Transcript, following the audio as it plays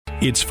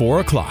It's 4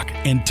 o'clock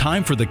and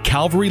time for the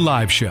Calvary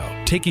Live Show,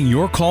 taking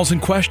your calls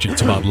and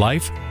questions about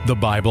life, the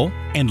Bible,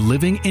 and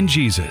living in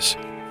Jesus.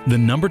 The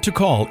number to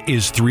call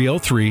is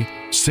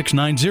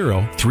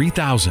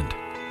 303-690-3000.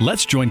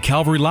 Let's join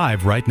Calvary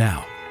Live right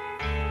now.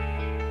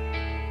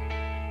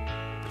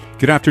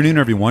 Good afternoon,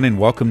 everyone, and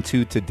welcome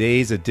to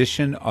today's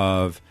edition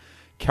of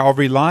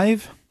Calvary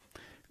Live.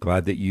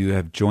 Glad that you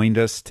have joined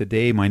us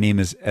today. My name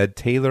is Ed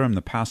Taylor. I'm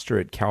the pastor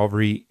at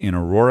Calvary in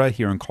Aurora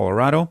here in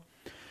Colorado.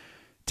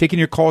 Taking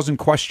your calls and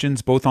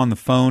questions both on the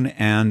phone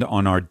and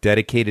on our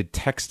dedicated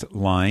text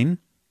line.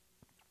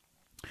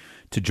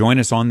 To join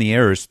us on the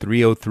air is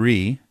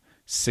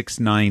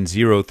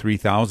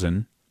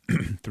 303-690-3000,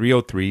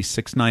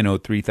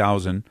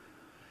 303-690-3000,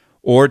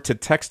 or to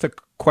text a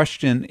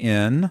question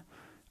in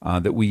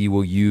that we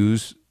will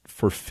use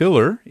for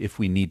filler if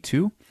we need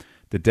to.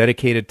 The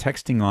dedicated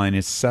texting line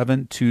is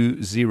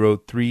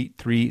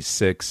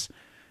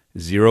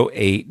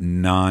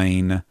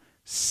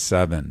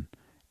 720-336-0897.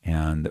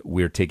 And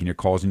we're taking your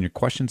calls and your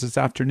questions this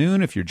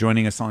afternoon. If you're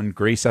joining us on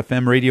Grace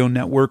FM Radio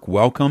Network,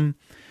 welcome.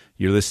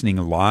 You're listening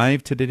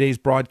live to today's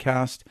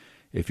broadcast.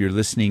 If you're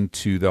listening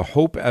to the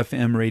Hope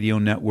FM Radio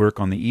Network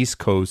on the East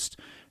Coast,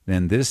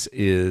 then this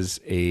is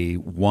a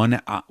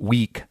 1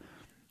 week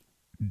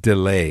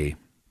delay.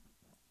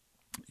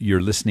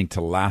 You're listening to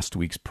last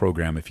week's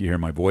program if you hear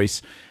my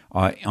voice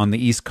on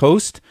the East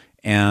Coast.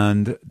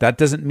 And that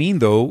doesn't mean,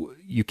 though,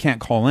 you can't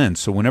call in.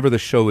 So whenever the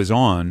show is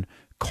on,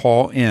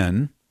 call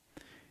in.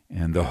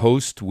 And the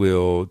host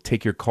will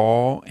take your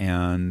call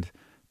and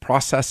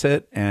process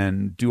it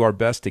and do our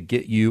best to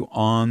get you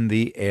on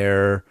the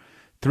air.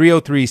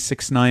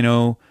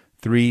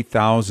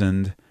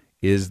 303-690-3000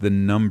 is the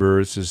number.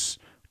 This is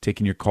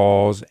taking your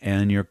calls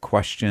and your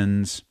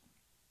questions,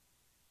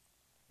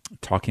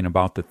 talking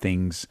about the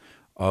things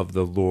of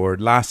the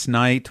Lord. Last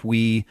night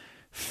we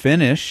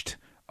finished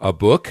a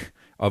book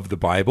of the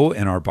Bible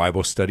in our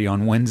Bible study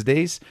on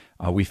Wednesdays.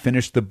 We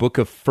finished the book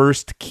of 1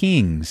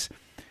 Kings.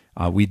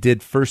 We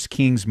did 1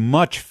 Kings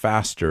much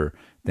faster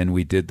than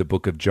we did the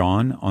book of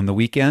John on the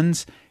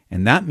weekends.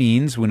 And that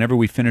means whenever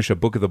we finish a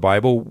book of the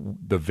Bible,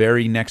 the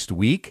very next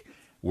week,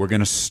 we're going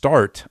to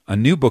start a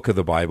new book of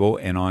the Bible.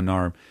 And on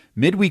our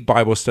midweek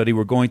Bible study,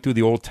 we're going through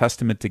the Old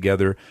Testament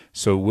together.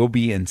 So we'll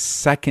be in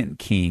 2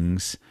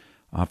 Kings.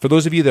 For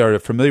those of you that are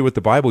familiar with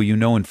the Bible, you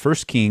know in 1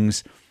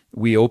 Kings,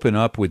 we open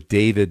up with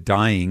David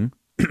dying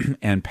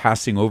and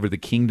passing over the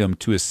kingdom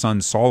to his son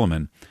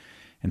Solomon.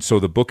 And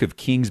so the book of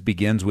Kings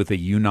begins with a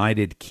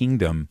united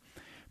kingdom.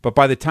 But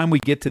by the time we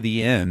get to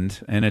the end,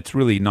 and it's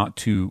really not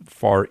too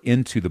far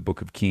into the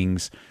book of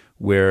Kings,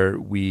 where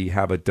we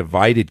have a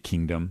divided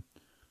kingdom.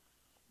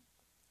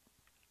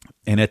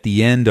 And at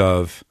the end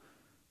of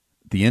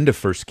 1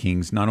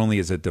 Kings, not only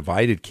is a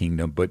divided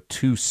kingdom, but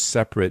two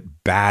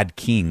separate bad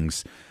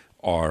kings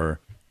are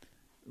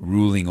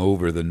ruling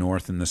over the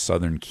north and the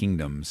southern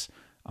kingdoms.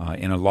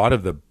 And a lot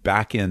of the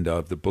back end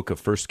of the book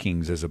of 1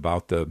 Kings is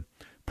about the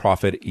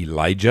prophet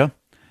Elijah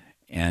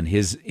and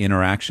his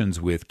interactions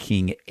with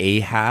King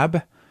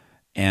Ahab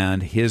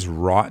and his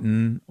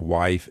rotten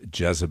wife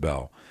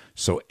Jezebel.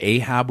 So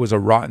Ahab was a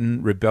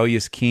rotten,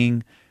 rebellious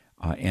king,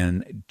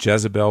 and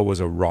Jezebel was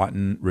a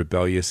rotten,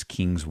 rebellious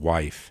king's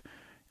wife.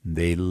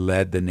 They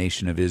led the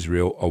nation of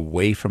Israel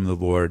away from the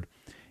Lord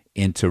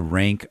into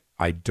rank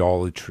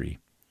idolatry.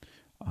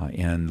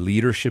 And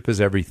leadership is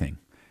everything.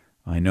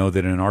 I know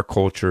that in our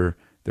culture,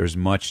 there's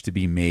much to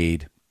be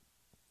made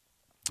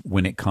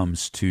when it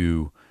comes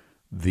to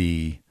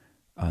the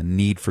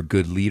need for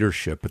good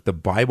leadership. But the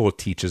Bible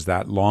teaches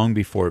that long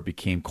before it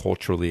became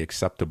culturally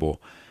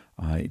acceptable,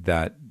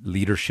 that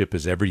leadership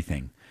is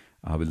everything.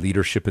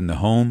 Leadership in the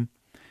home,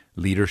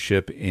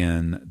 leadership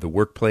in the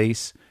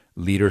workplace,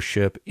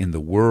 leadership in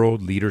the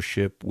world,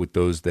 leadership with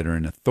those that are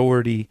in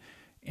authority,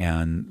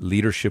 and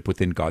leadership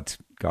within God's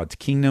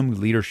kingdom,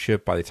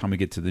 leadership by the time we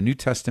get to the New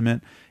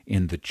Testament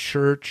in the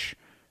church,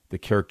 the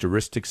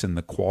characteristics and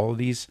the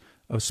qualities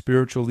of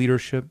spiritual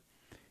leadership.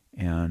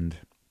 And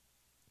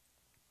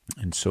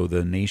so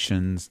the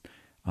nations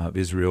of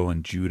Israel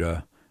and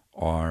Judah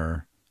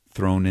are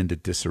thrown into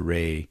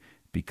disarray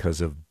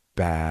because of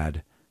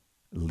bad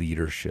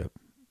leadership.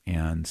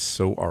 And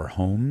so are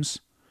homes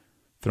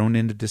thrown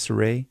into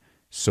disarray,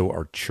 so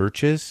are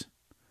churches,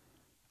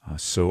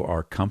 so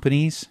are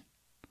companies.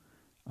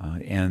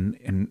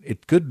 And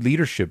good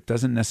leadership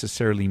doesn't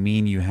necessarily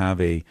mean you have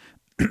a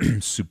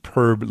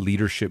superb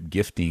leadership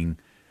gifting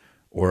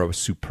or a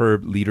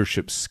superb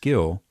leadership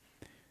skill.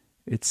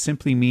 It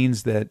simply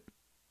means that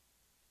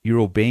you're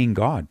obeying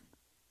God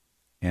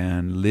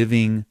and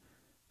living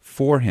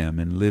for Him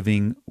and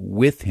living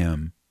with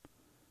Him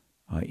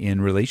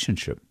in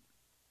relationship.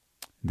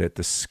 That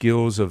the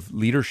skills of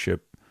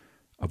leadership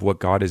of what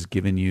God has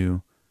given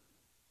you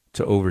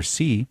to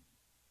oversee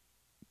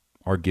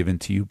are given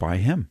to you by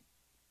Him.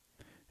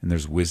 And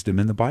there's wisdom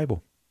in the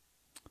Bible.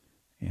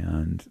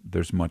 And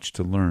there's much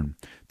to learn.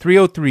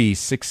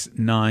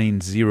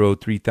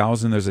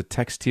 303-690-3000. There's a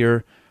text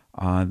here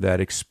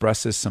that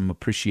expresses some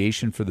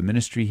appreciation for the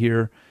ministry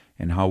here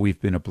and how we've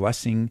been a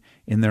blessing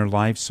in their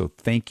lives. So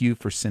thank you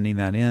for sending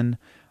that in.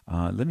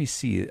 Let me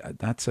see.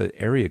 That's an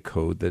area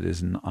code that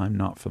I'm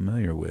not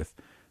familiar with.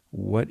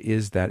 What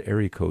is that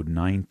area code?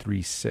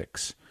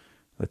 936.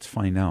 Let's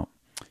find out.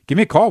 Give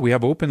me a call. We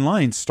have open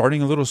lines,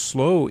 starting a little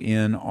slow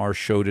in our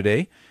show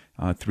today.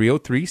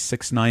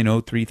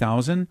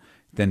 303-690-3000.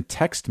 Then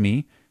text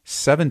me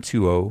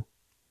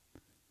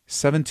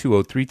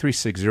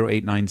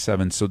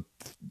 720-336-0897. So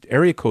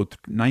area code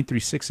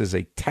 936 is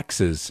a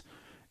Texas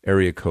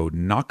area code,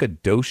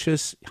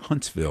 Nacogdoches,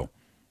 Huntsville.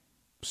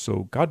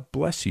 So God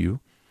bless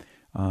you.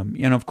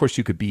 And of course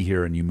you could be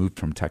here and you moved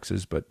from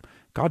Texas, but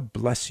God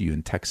bless you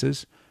in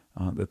Texas,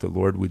 that the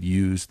Lord would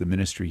use the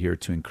ministry here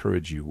to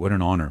encourage you. What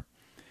an honor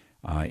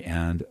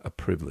and a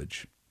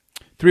privilege.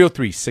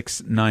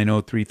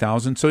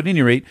 303-690-3000. So at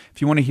any rate,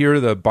 if you want to hear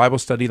the Bible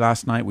study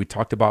last night, we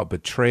talked about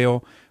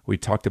betrayal. We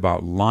talked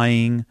about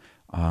lying.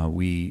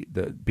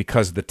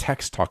 Because the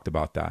text talked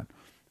about that.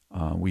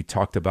 We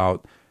talked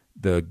about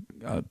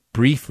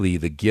briefly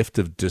the gift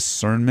of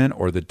discernment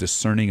or the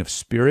discerning of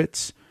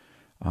spirits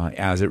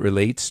as it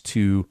relates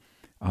to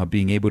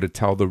being able to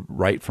tell the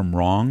right from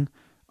wrong,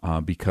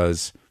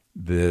 because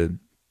the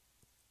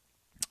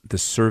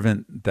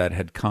servant that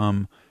had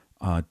come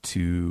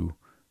to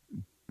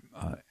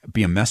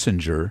be a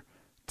messenger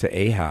to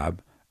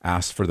Ahab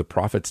asked for the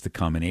prophets to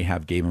come, and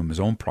Ahab gave him his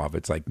own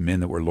prophets, like men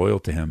that were loyal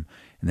to him.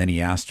 And then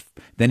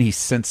he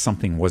sensed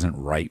something wasn't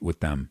right with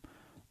them.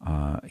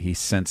 He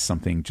sensed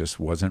something just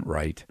wasn't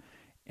right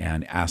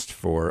and asked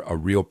for a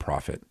real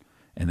prophet.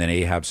 And then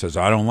Ahab says,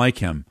 I don't like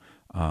him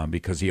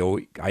because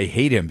I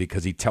hate him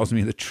because he tells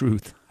me the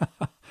truth.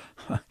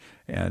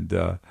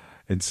 and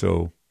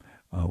so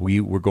we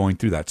were going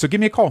through that. So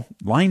give me a call.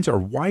 Lines are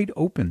wide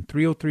open.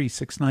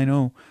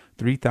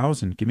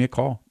 303-690-3000. Give me a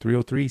call.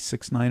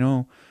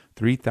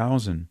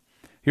 303-690-3000.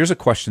 Here's a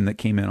question that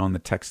came in on the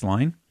text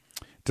line.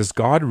 Does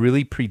God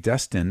really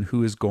predestine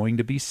who is going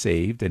to be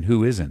saved and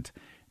who isn't?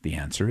 The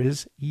answer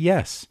is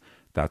yes.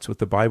 That's what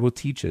the Bible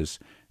teaches,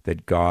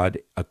 that God,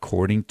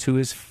 according to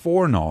his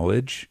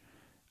foreknowledge,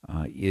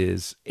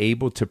 is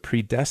able to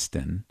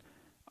predestine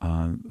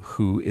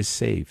who is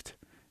saved.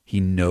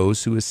 He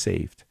knows who is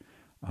saved.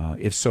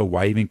 If so,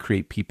 why even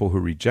create people who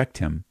reject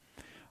him?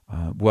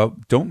 Well,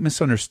 don't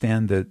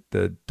misunderstand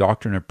the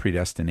doctrine of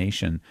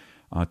predestination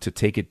to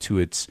take it to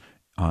its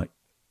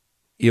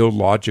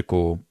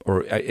illogical,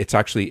 or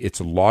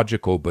it's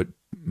logical but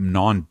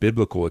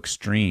non-biblical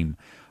extreme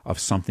of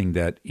something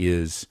that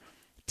is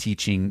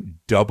teaching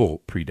double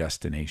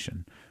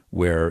predestination,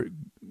 where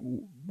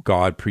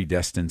God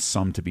predestines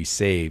some to be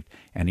saved,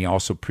 and he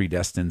also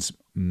predestines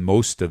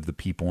most of the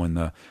people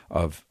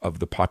of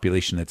the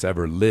population that's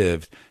ever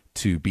lived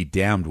to be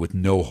damned with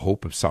no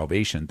hope of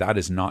salvation. That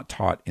is not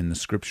taught in the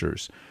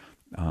scriptures.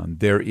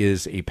 There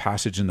is a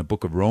passage in the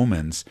book of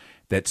Romans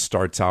that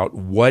starts out,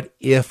 what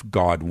if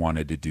God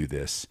wanted to do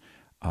this?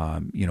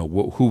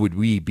 Who would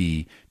we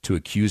be to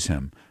accuse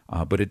him?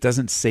 But it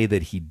doesn't say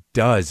that he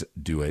does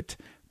do it.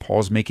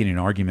 Paul's making an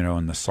argument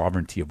on the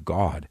sovereignty of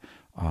God.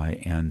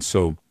 And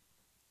so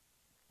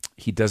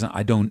he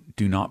doesn't,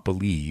 do not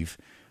believe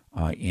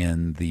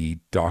in the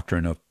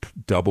doctrine of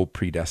double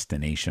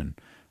predestination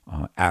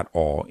at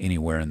all,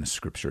 anywhere in the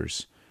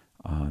scriptures,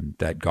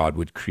 that God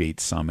would create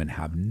some and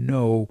have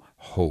no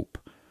hope.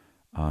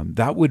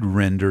 That would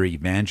render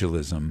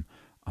evangelism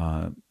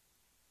for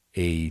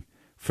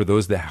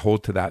those that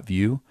hold to that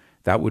view,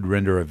 that would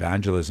render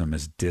evangelism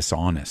as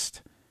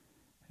dishonest.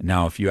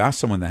 Now, if you ask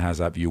someone that has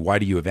that view, why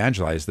do you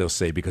evangelize? They'll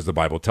say, because the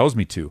Bible tells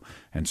me to,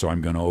 and so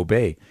I'm going to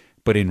obey.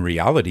 But in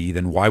reality,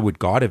 then why would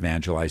God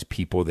evangelize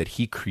people that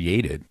he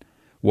created?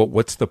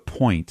 What's the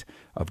point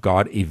of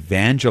God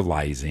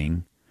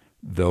evangelizing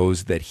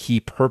those that he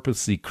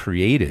purposely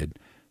created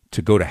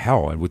to go to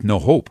hell and with no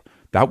hope?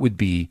 That would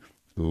be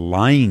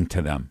lying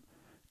to them,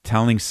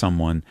 telling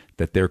someone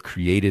that they're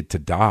created to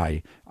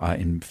die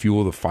and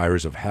fuel the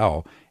fires of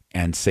hell,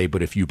 and say,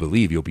 but if you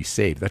believe, you'll be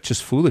saved. That's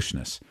just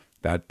foolishness.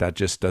 That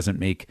just doesn't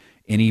make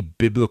any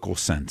biblical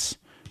sense.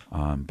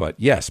 But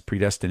yes,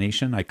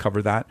 predestination, I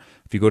cover that.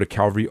 If you go to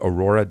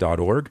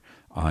calvaryaurora.org,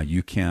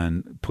 you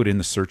can put in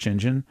the search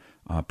engine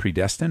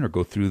predestined, or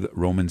go through the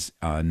Romans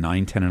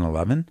 9, 10, and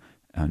 11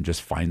 and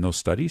just find those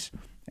studies.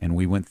 And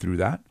we went through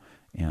that.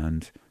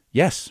 And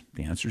yes,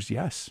 the answer is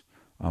yes.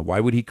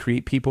 Why would he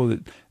create people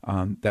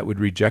that would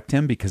reject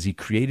him? Because he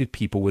created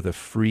people with a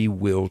free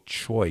will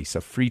choice,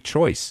 a free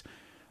choice.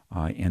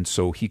 And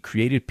so he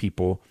created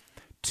people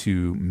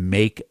to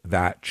make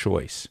that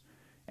choice.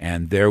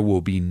 And there will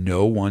be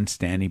no one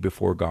standing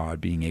before God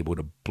being able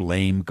to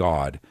blame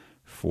God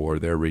for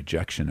their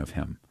rejection of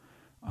him.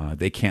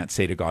 They can't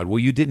say to God, well,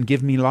 you didn't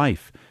give me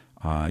life.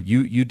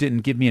 You didn't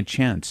give me a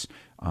chance.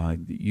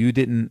 You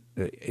didn't.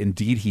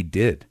 Indeed, he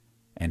did.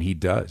 And he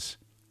does.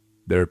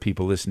 There are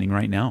people listening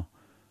right now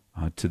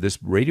to this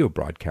radio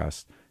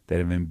broadcast that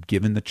have been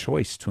given the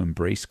choice to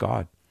embrace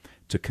God,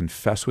 to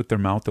confess with their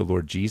mouth the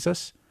Lord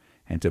Jesus,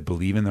 and to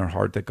believe in their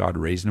heart that God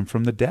raised him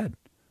from the dead.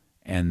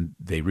 And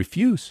they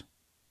refuse.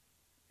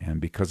 And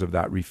because of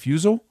that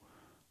refusal,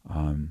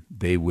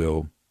 they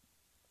will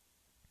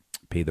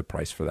pay the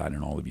price for that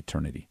in all of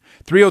eternity.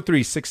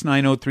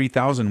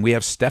 303-690-3000. We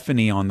have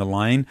Stephanie on the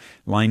line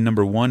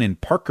number 1 in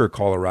Parker,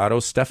 Colorado.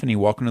 Stephanie,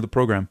 welcome to the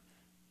program.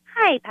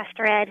 Hi,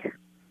 Pastor Ed.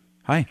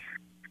 Hi.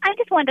 I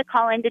just wanted to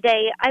call in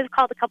today. I've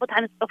called a couple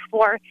times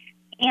before,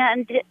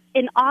 and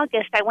in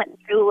August I went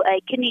through a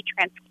kidney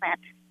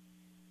transplant,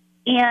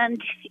 and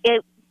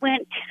it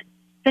went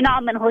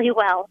phenomenally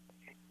well.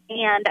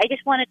 And I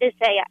just wanted to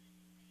say,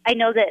 I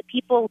know that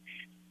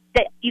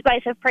you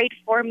guys have prayed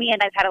for me,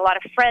 and I've had a lot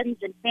of friends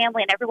and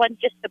family and everyone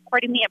just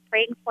supporting me and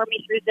praying for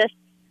me through this.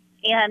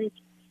 And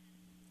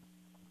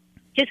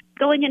just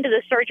going into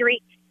the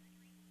surgery,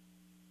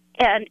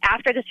 and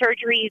after the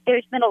surgery,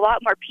 there's been a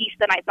lot more peace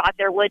than I thought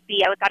there would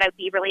be. I thought I'd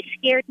be really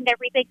scared and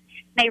everything.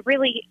 And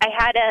I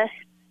had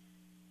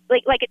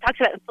like it talks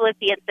about in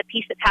Philippians, the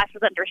peace that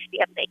passes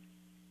understanding.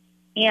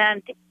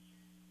 And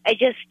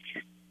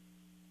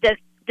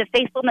the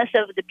faithfulness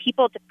of the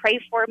people to pray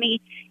for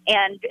me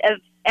and of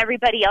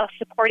everybody else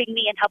supporting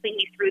me and helping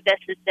me through this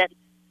has been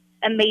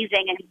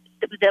amazing. And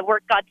the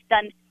work God's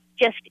done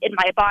just in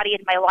my body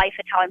and my life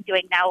and how I'm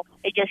doing now,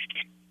 it's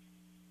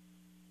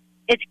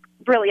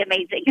really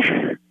amazing.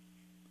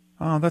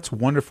 Oh, that's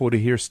wonderful to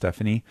hear,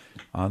 Stephanie.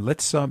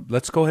 Let's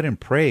go ahead and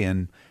pray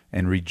and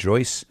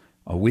rejoice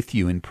with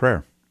you in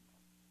prayer.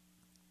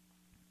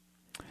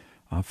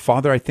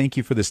 Father, I thank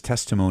you for this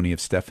testimony of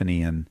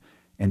Stephanie and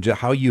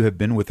how you have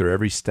been with her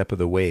every step of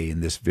the way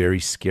in this very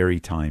scary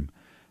time.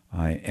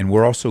 And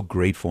we're also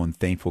grateful and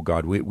thankful,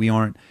 God. We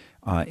aren't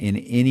in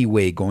any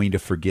way going to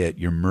forget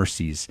your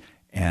mercies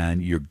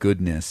and your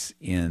goodness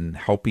in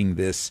helping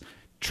this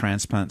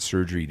transplant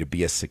surgery to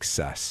be a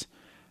success.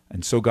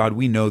 And so, God,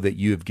 we know that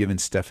you have given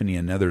Stephanie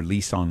another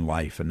lease on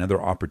life,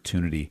 another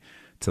opportunity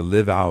to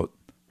live out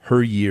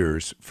her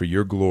years for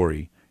your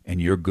glory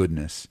and your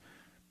goodness.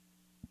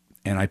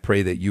 And I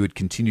pray that you would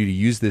continue to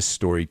use this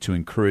story to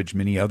encourage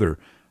many other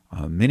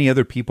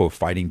people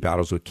fighting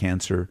battles with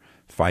cancer,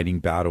 fighting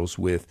battles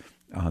with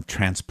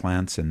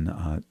transplants and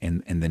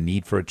the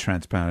need for a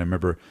transplant. I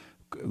remember,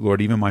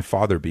 Lord, even my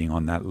father being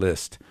on that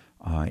list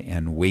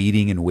and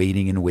waiting and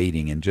waiting and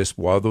waiting. And just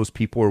while those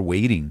people are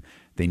waiting,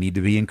 they need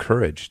to be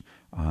encouraged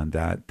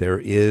that there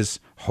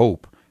is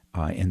hope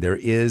and there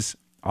is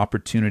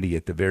opportunity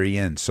at the very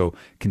end. So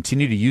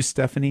continue to use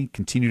Stephanie,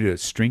 continue to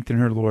strengthen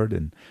her, Lord,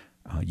 and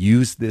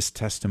use this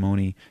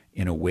testimony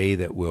in a way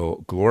that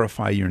will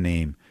glorify your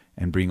name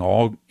and bring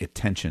all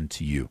attention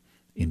to you.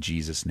 In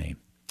Jesus' name,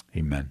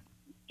 amen.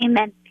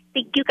 Amen.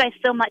 Thank you guys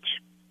so much.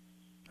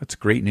 That's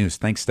great news.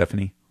 Thanks,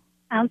 Stephanie.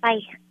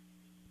 Bye.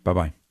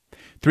 Bye-bye.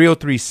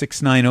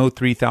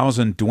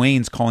 303-690-3000.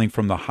 Dwayne's calling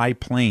from the High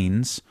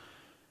Plains,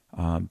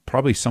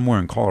 probably somewhere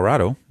in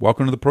Colorado.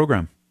 Welcome to the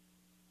program.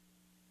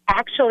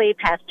 Actually,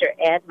 Pastor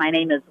Ed, my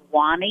name is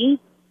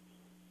Wani.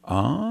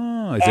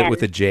 Is it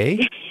with a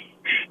J?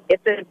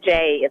 It's a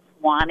J. It's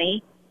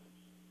Wani.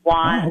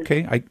 Oh,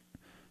 okay.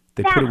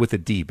 They put it with a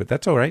D, but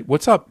that's all right.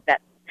 What's up?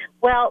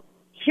 Well,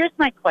 here's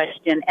my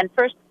question. And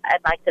first,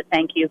 I'd like to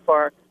thank you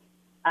for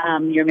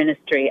your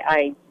ministry.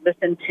 I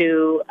listen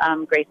to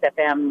Grace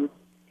FM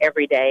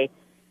every day.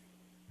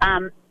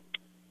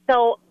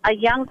 So a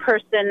young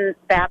person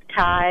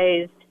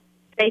baptized,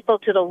 faithful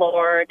to the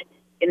Lord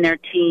in their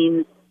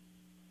teens,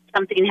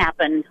 something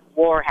happened,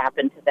 war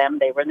happened to them.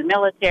 They were in the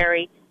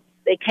military.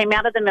 They came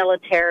out of the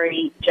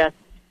military just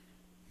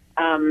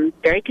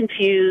very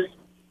confused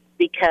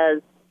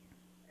because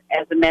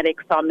as the medic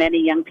saw many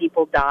young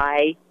people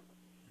die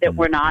that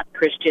were not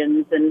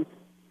Christians and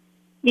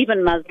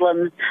even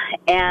Muslims.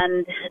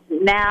 And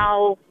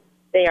now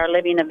they are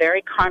living a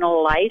very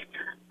carnal life,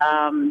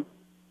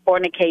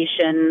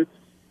 fornication,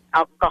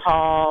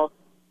 alcohol,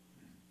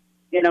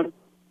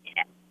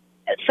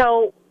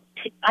 So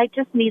I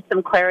just need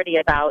some clarity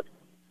about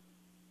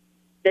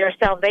their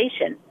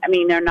salvation. I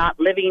mean, they're not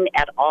living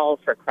at all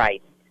for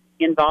Christ,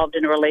 involved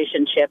in a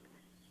relationship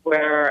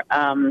where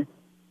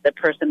the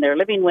person they're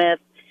living with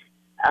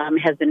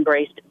has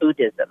embraced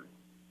Buddhism.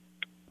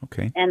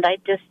 Okay. And I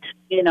just,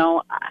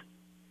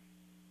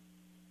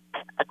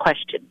 a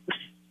question.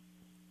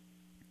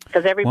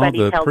 Because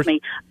everybody tells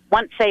me,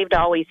 once saved,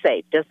 always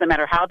saved. Doesn't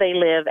matter how they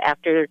live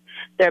after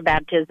their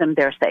baptism,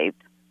 they're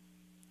saved.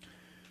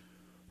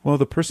 Well,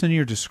 the person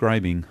you're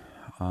describing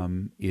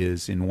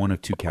is in one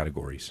of two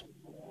categories.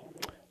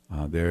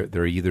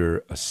 They're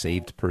either a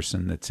saved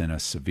person that's in a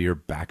severe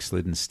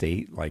backslidden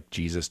state, like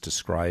Jesus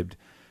described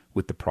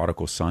with the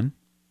prodigal son,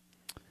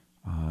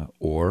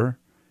 or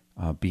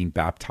being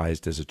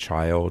baptized as a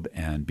child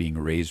and being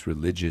raised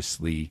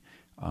religiously.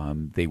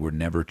 They were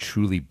never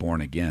truly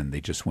born again.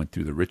 They just went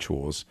through the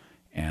rituals,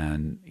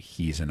 and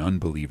he's an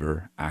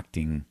unbeliever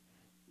acting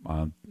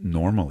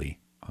normally.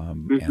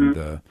 And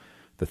the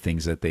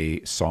things that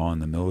they saw in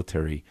the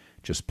military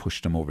just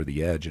pushed them over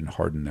the edge and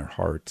hardened their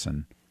hearts.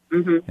 And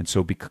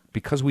so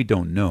because we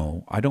don't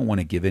know, I don't want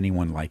to give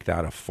anyone like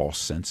that a false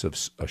sense of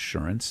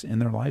assurance in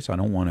their lives. I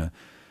don't want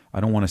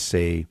to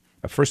say,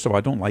 first of all,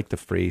 I don't like the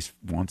phrase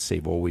once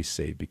saved, always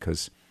saved,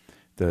 because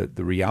the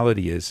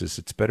reality is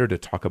it's better to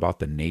talk about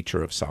the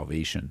nature of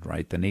salvation,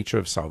 right? The nature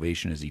of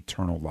salvation is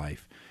eternal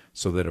life.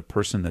 so that a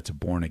person that's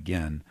born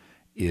again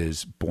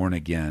is born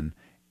again,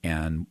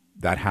 and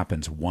that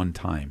happens one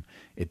time.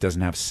 It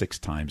doesn't have 6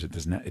 times.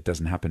 It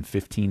doesn't happen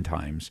 15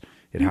 times.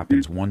 It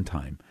happens one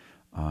time.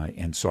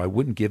 And so I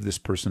wouldn't give this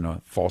person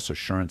a false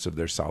assurance of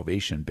their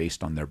salvation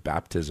based on their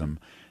baptism,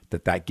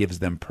 that gives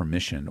them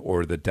permission,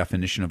 or the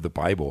definition of the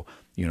Bible,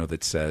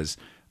 that says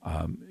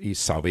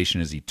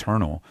salvation is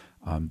eternal,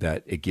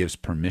 that it gives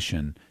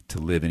permission to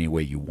live any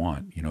way you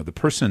want. The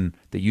person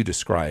that you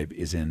describe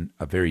is in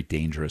a very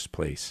dangerous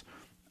place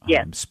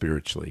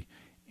spiritually.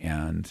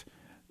 And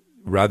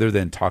rather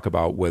than talk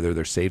about whether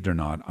they're saved or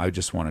not, I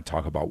just want to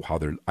talk about how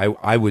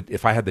I would,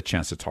 if I had the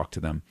chance to talk to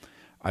them,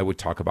 I would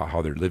talk about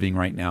how they're living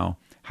right now.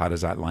 How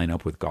does that line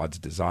up with God's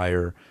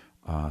desire?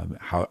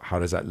 How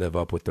does that live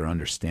up with their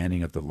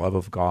understanding of the love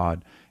of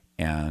God?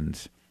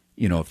 And,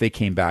 if they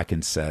came back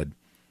and said,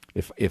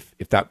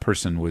 if that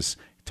person was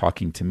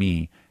talking to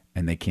me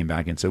and they came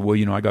back and said,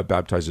 well, I got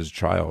baptized as a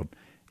child.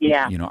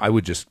 Yeah. I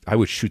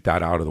would shoot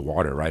that out of the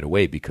water right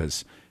away,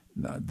 because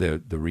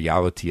the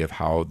reality of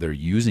how they're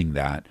using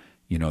that,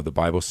 the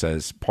Bible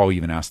says, Paul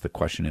even asked the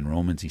question in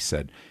Romans, he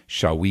said,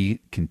 shall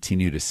we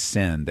continue to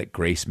sin that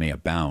grace may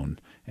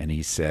abound? And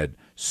he said,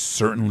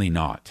 certainly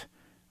not.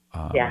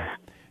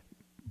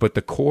 But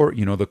the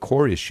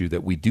core issue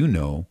that we do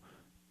know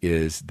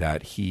is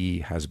that he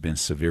has been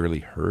severely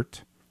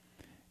hurt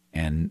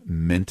and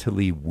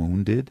mentally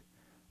wounded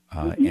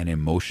and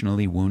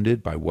emotionally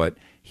wounded by what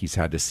he's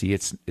had to see.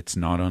 It's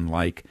not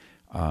unlike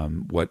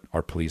what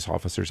our police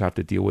officers have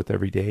to deal with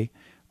every day,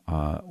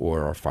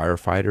 or our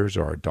firefighters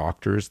or our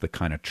doctors, the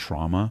kind of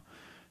trauma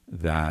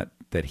that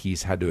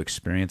he's had to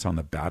experience on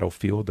the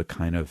battlefield, the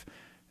kind of,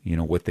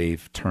 what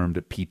they've termed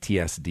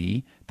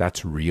PTSD.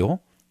 That's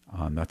real.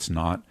 That's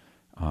not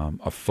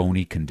a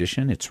phony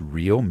condition. It's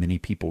real. Many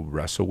people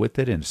wrestle with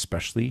it, and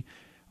especially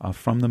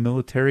from the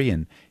military.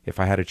 And if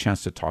I had a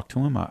chance to talk to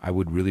him, I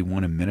would really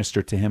want to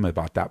minister to him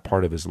about that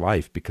part of his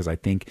life, because I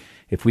think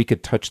if we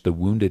could touch the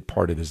wounded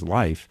part of his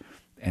life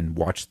and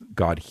watch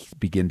God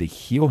begin to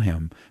heal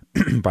him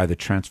by the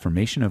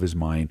transformation of his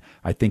mind,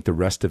 I think the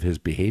rest of his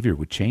behavior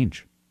would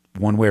change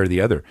one way or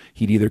the other.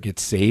 He'd either get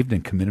saved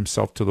and commit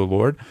himself to the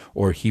Lord,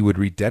 or he would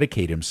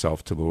rededicate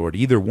himself to the Lord.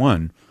 Either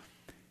one.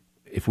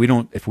 If we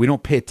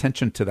don't pay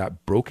attention to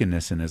that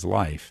brokenness in his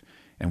life,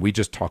 and we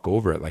just talk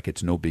over it like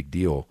it's no big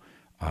deal,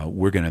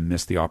 we're going to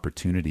miss the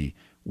opportunity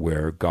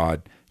where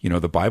God,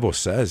 the Bible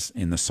says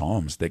in the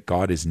Psalms that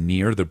God is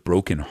near the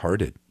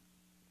brokenhearted.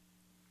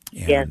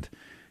 And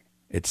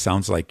it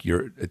sounds like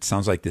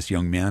this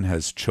young man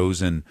has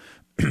chosen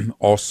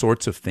all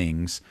sorts of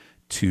things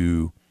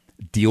to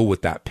deal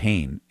with that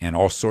pain, and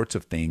all sorts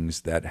of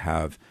things that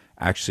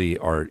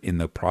are in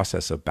the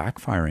process of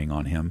backfiring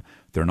on him.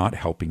 They're not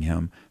helping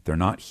him. They're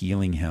not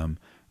healing him.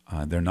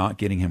 They're not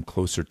getting him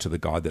closer to the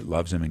God that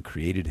loves him and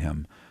created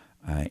him.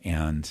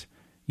 And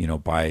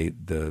by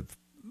the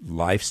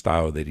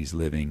lifestyle that he's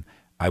living,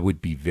 I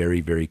would be very,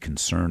 very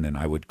concerned, and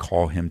I would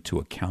call him to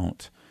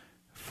account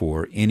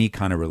for any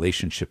kind of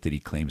relationship that he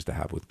claims to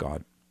have with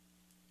God.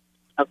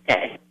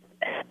 Okay.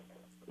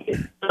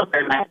 It's still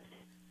very much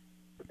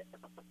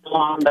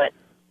long, but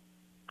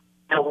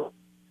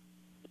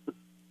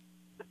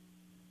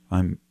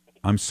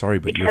I'm sorry,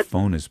 but your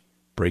phone is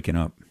breaking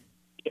up.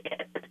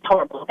 It's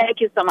horrible.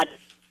 Thank you so much.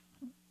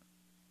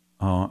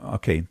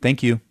 Okay.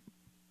 Thank you.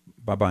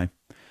 Bye-bye.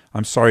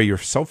 I'm sorry your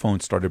cell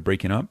phone started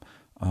breaking up,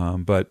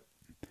 but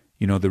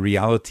the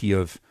reality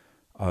of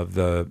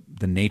the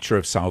nature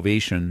of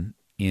salvation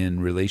in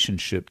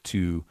relationship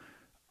to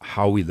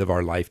how we live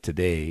our life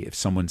today. If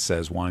someone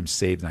says, well, I'm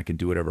saved and I can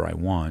do whatever I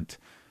want,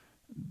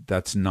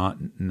 that's not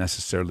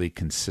necessarily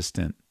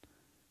consistent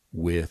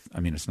with,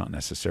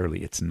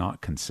 it's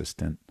not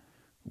consistent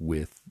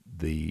with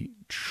the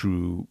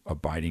true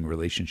abiding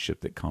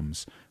relationship that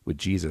comes with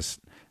Jesus.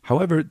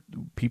 However,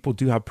 people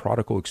do have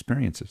prodigal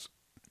experiences.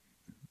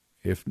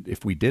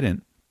 If we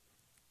didn't,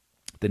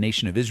 the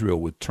nation of Israel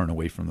would turn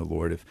away from the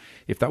Lord.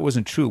 If that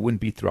wasn't true, it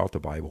wouldn't be throughout the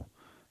Bible.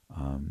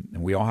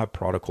 And we all have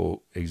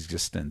prodigal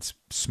existence,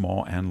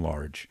 small and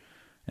large.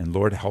 And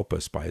Lord, help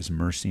us by his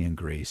mercy and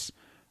grace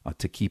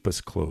to keep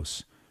us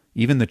close.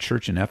 Even the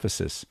church in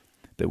Ephesus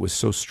that was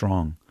so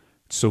strong,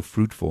 so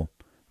fruitful,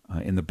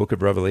 in the book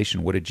of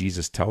Revelation, what did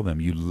Jesus tell them?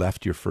 You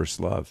left your first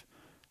love.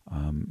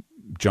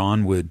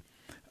 John would,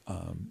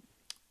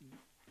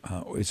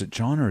 is it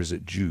John or is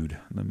it Jude?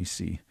 Let me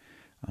see.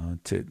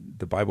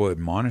 The Bible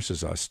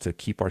admonishes us to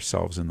keep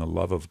ourselves in the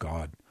love of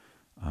God.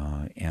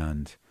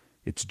 And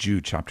it's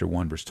Jude chapter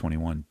 1, verse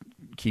 21.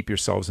 Keep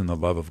yourselves in the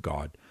love of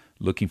God,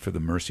 looking for the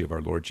mercy of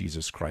our Lord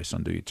Jesus Christ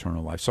unto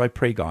eternal life. So I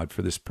pray, God,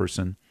 for this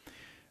person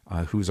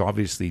who's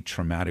obviously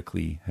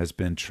has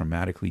been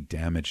traumatically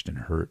damaged and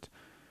hurt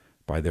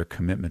by their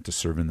commitment to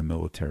serve in the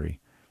military,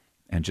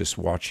 and just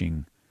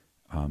watching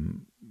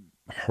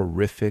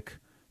horrific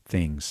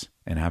things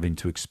and having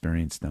to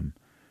experience them.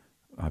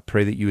 I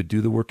pray that you would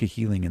do the work of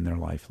healing in their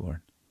life,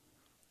 Lord.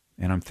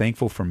 And I'm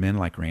thankful for men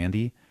like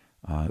Randy,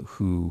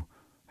 who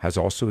has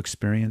also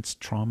experienced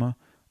trauma.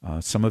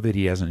 Some of it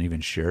he hasn't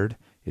even shared.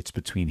 It's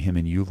between him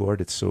and you, Lord.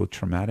 It's so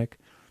traumatic.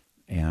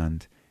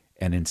 and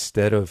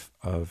instead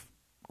of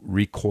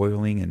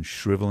recoiling and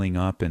shriveling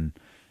up and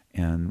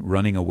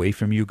running away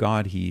from you,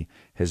 God, he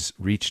has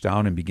reached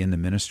out and begun to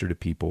minister to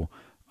people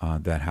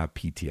that have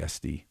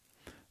PTSD,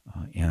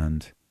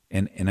 and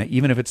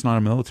even if it's not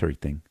a military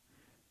thing,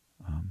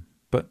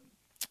 but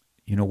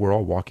we're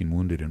all walking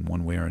wounded in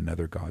one way or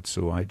another, God.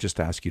 So I just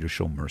ask you to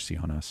show mercy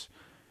on us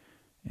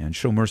and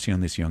show mercy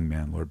on this young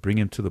man, Lord. Bring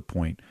him to the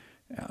point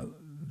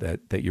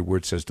that your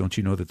word says, don't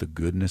you know that the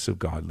goodness of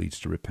God leads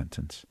to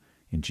repentance?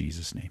 In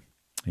Jesus' name,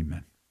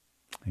 amen.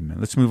 Amen.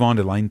 Let's move on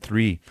to line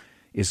 3.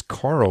 Is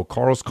Carl.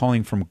 Carl's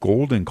calling from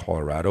Golden,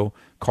 Colorado.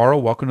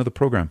 Carl, welcome to the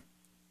program.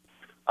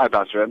 Hi,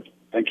 Pastor Ed.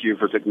 Thank you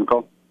for taking the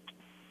call.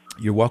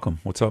 You're welcome.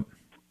 What's up?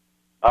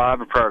 I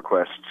have a prayer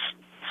request.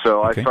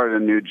 So Okay. I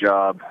started a new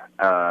job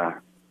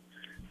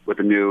with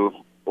a new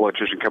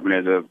electrician company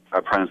as an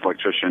apprentice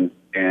electrician,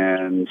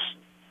 and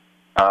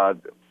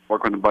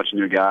working with a bunch of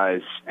new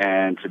guys.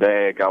 And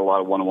today I got a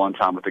lot of one-on-one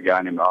time with a guy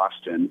named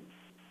Austin.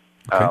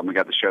 Okay. We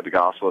got to share the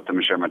gospel with him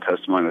and share my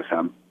testimony with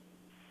him.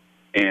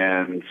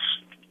 And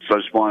so I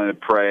just wanted to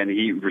pray, and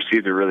he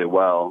received it really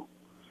well.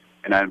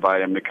 And I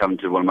invited him to come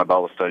to one of my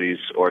Bible studies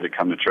or to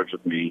come to church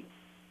with me.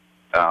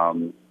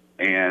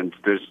 And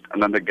there's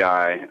another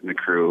guy in the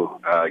crew,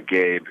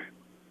 Gabe,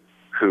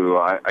 who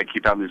I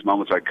keep having these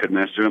moments where I could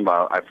minister to him,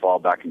 but I fall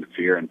back into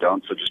fear and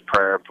don't. So just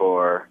prayer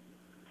for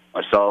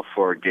myself,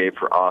 for Gabe,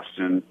 for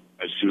Austin.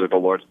 It just seems like the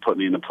Lord's put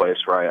me in a place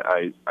where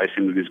I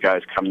seem that these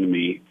guys come to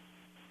me.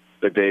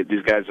 That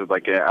these guys are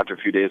like, after a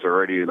few days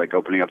already, like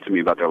opening up to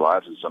me about their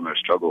lives and some of their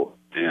struggle.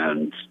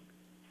 And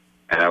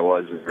I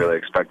wasn't really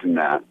expecting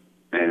that.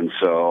 And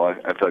so I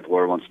feel like the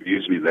Lord wants to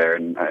use me there.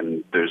 And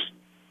there's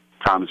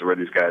times where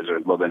these guys are a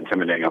little bit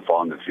intimidating. I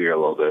fall into fear a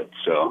little bit.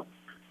 So,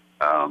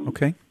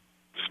 Okay.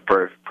 just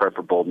pray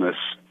for boldness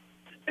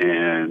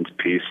and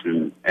peace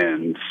and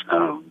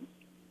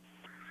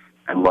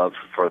love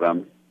for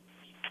them.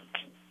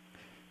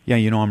 Yeah,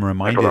 I'm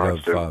reminded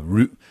Economics,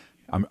 of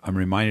I'm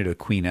reminded of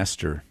Queen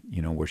Esther,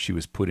 where she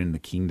was put in the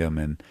kingdom,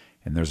 and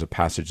there's a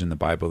passage in the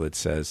Bible that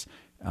says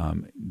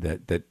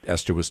that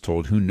Esther was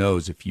told, "Who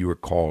knows if you were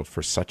called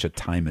for such a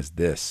time as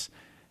this?"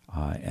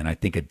 And I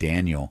think of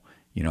Daniel,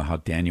 how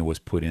Daniel was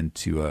put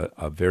into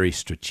a very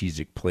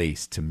strategic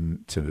place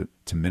to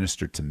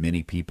minister to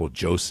many people.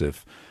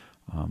 Joseph,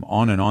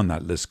 on and on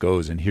that list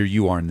goes. And here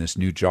you are in this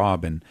new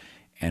job, and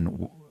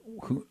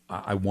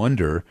I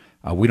wonder,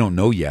 we don't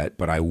know yet,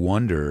 but I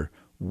wonder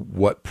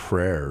what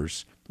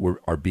prayers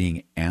are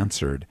being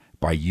answered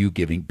by you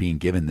being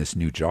given this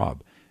new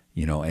job,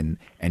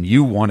 and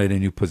you wanted a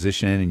new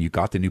position, and you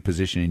got the new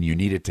position, and you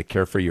needed to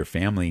care for your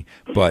family.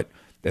 But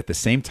at the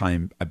same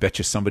time, I bet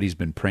you somebody's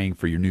been praying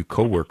for your new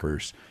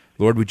coworkers.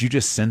 Lord, would you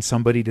just send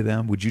somebody to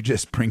them? Would you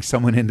just bring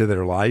someone into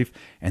their life?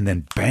 And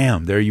then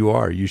bam, there you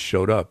are. You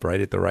showed up right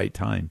at the right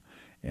time.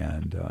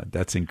 And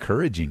that's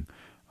encouraging.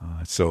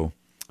 So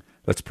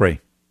let's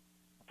pray.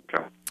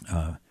 Okay.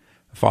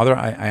 Father,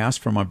 I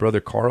ask for my brother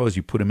Carl as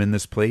you put him in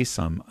this place.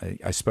 I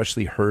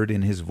especially heard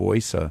in his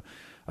voice a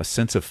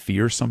sense of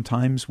fear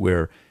sometimes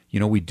where,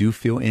 we do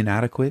feel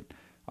inadequate.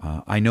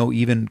 I know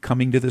even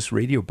coming to this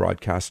radio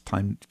broadcast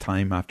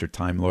time after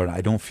time, Lord,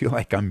 I don't feel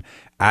like I'm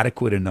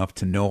adequate enough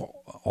to know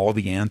all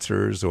the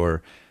answers,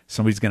 or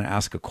somebody's going to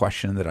ask a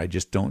question that I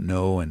just don't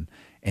know.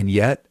 And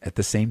yet, at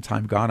the same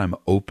time, God, I'm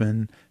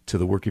open to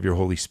the work of your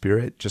Holy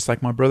Spirit, just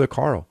like my brother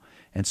Carl.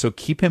 And so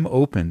keep him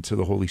open to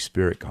the Holy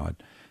Spirit,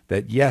 God,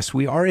 that yes,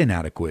 we are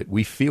inadequate.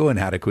 We feel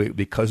inadequate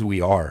because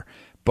we are,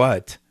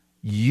 but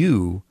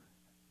you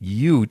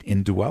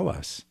indwell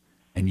us,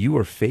 and you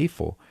are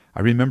faithful.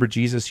 I remember,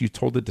 Jesus, you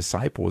told the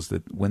disciples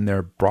that when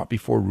they're brought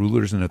before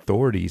rulers and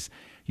authorities,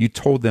 you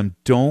told them,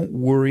 don't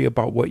worry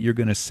about what you're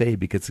going to say,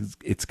 because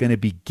it's going to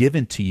be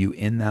given to you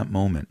in that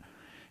moment.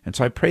 And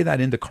so I pray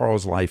that into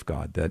Carl's life,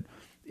 God, that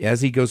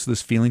as he goes through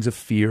those feelings of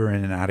fear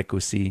and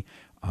inadequacy,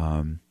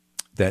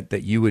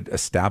 that you would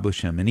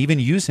establish him and even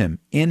use him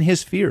in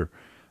his fear.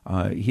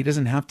 He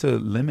doesn't have to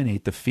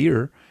eliminate the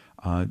fear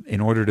in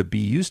order to be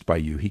used by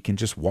you. He can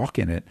just walk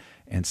in it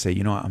and say,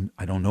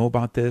 I don't know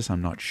about this.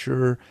 I'm not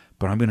sure,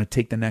 but I'm going to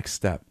take the next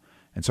step.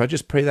 And so I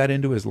just pray that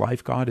into his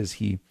life, God, as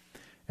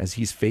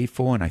he's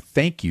faithful. And I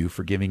thank you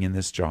for giving him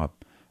this job.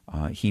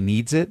 He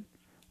needs it.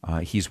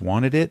 He's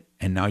wanted it.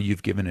 And now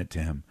you've given it to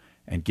him,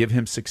 and give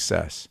him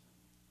success,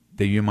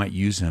 that you might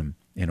use him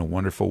in a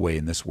wonderful way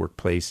in this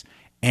workplace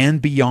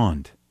and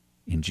beyond.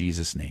 In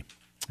Jesus' name,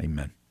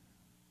 amen.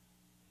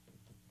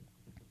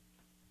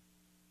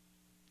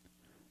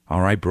 All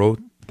right, bro.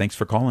 Thanks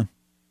for calling.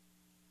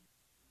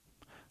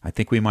 I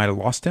think we might have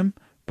lost him,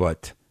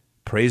 but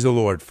praise the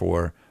Lord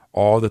for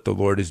all that the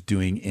Lord is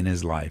doing in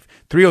his life.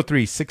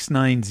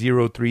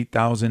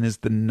 303-690-3000 is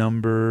the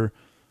number.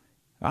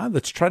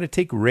 Let's try to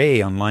take Ray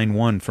on line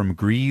 1 from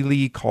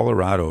Greeley,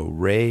 Colorado.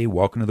 Ray,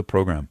 welcome to the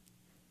program.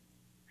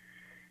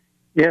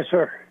 Yes,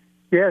 sir.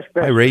 Yes,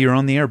 Hi, Ray. You're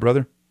on the air,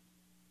 brother.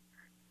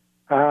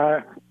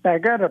 I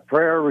got a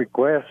prayer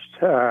request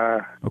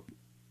for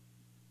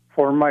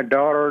my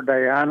daughter,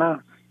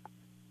 Diana.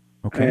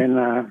 Okay.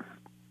 And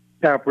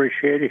I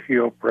appreciate if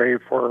you'll pray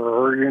for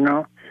her, you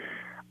know.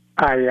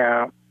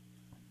 I'm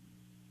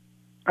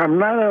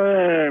not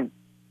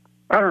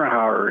I don't know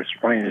how to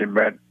explain it,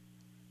 but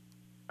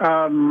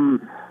I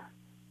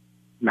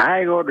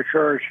go to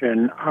church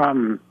and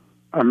I'm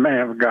a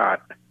man of God.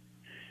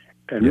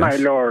 And my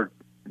Yes. Lord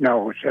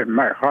knows that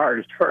my heart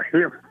is for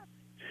him.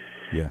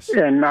 Yes.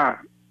 And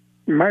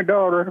my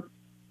daughter,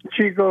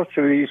 she goes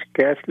to this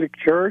Catholic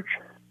church,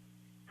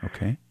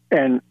 Okay.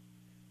 and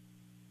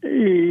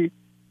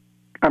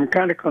I'm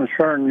kind of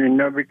concerned, you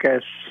know,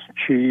 because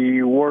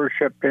she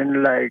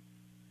worshiping like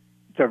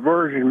the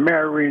Virgin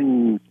Mary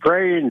and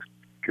praying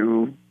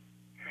to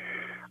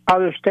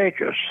other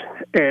statues.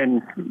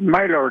 And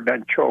my Lord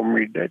had showed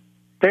me that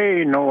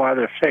there ain't no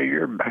other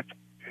Savior but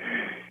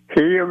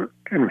Him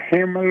and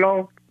Him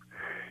alone.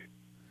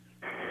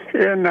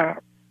 And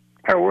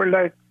I would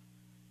like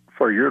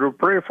for you to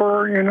pray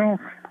for her, you know.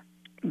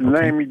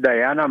 Name is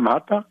Diana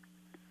Mata.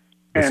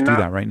 Let's And do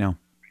that right now.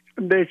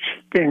 that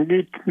she can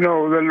get to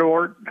know the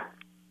Lord,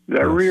 the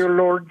Yes. real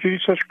Lord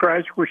Jesus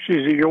Christ, which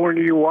is the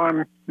only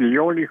one, the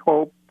only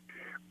hope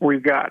we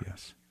got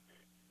Yes.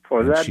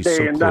 for And that she's day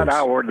so and that close.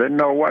 hour that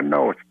no one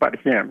knows but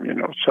Him, you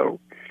know. So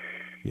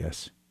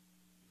Yes.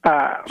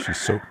 uh,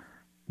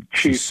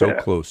 She's so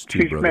close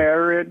too, she's brother.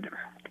 married.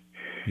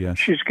 Yes.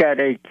 She's got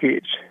 8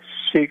 kids,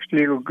 6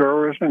 little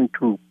girls and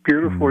 2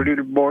 beautiful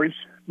little boys,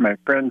 my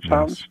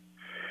grandsons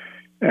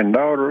and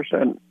daughters.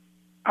 And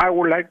I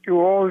would like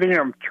you all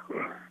them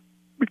to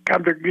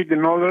become to get to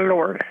know the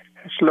Lord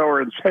as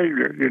Lord and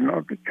Savior, you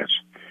know, because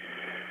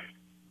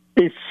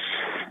it's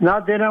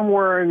not that I'm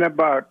worrying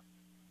about.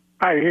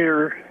 I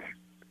hear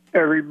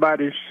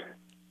everybody's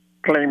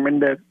claiming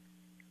that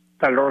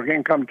the Lord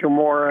can come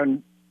tomorrow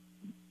and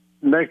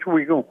next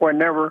week or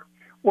whenever.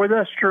 Well,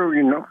 that's true,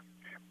 you know.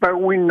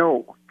 But we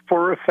know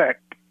for a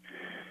fact,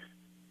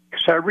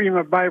 because I read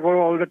my Bible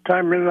all the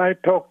time and I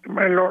talk to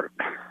my Lord.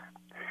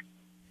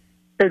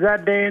 At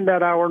that day and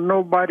that hour,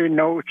 nobody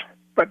knows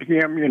but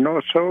Him, you know.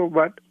 So,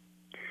 but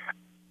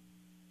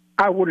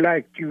I would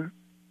like to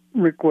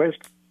request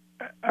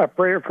a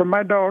prayer for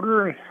my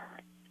daughter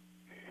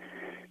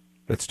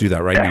Let's do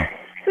that right now.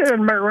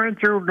 and my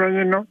grandchildren,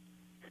 you know,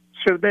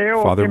 so they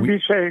all Father, can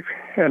be safe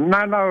and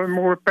none of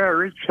them will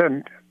perish.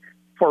 And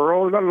for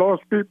all the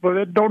lost people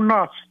that do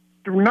not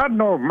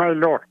know my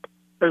Lord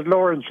as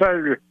Lord and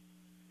Savior.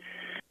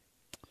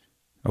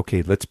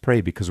 Okay, let's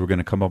pray because we're going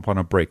to come up on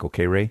a break.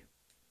 Okay, Ray?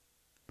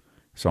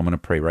 So I'm going to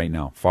pray right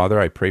now. Father,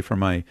 I pray for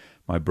my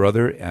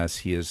brother as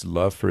his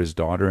love for his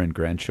daughter and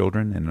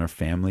grandchildren and our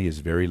family is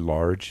very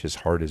large. His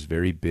heart is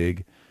very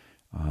big.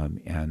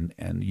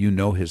 And you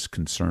know his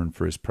concern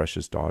for his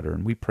precious daughter.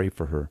 And we pray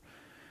for her.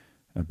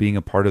 Being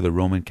a part of the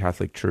Roman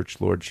Catholic Church,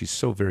 Lord, she's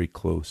so very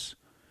close.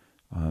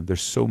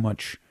 There's so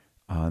much.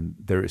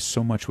 There is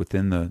so much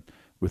within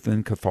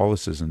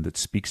Catholicism that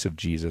speaks of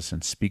Jesus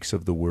and speaks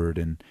of the Word,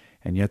 and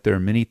yet there are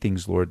many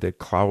things, Lord, that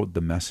cloud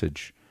the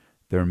message.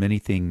 There are many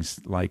things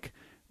like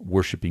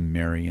worshiping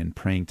Mary and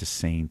praying to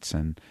saints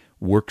and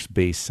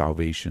works-based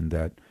salvation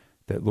that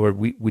Lord,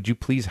 would you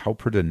please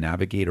help her to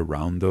navigate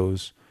around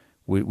those?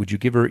 Would you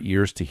give her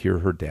ears to hear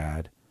her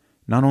dad,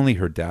 not only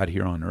her dad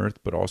here on earth,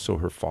 but also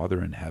her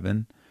Father in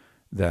heaven,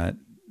 that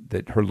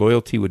her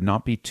loyalty would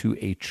not be to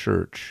a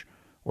church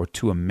or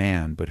to a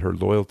man, but her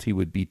loyalty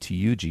would be to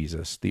you,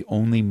 Jesus, the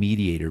only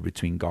mediator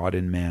between God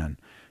and man,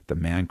 the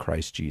man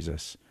Christ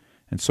Jesus.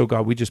 And so,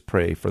 God, we just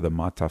pray for the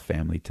Mata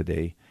family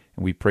today,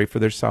 and we pray for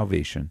their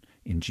salvation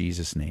in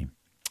Jesus' name.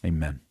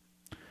 Amen.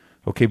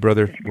 Okay,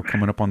 brother, we're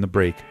coming up on the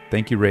break.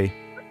 Thank you, Ray.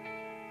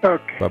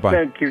 Okay. Bye-bye.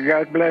 Thank you.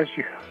 God bless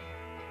you.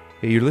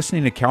 Hey, you're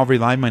listening to Calvary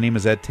Live. My name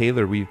is Ed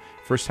Taylor.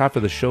 First half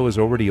of the show is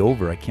already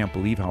over. I can't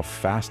believe how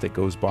fast it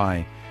goes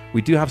by.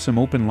 We do have some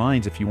open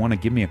lines. If you want to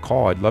give me a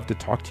call, I'd love to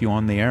talk to you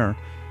on the air.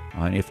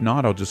 If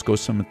not, I'll just go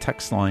some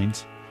text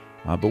lines.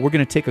 But we're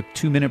going to take a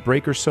 2-minute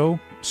break or so,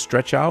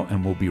 stretch out,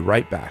 and we'll be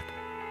right back.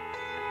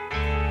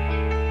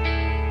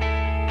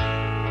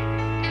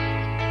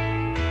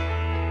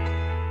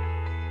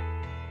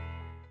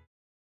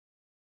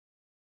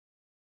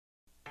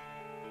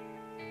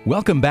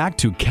 Welcome back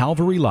to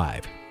Calvary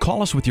Live.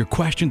 Call us with your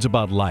questions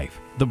about life,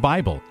 the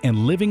Bible, and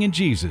living in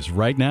Jesus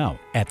right now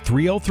at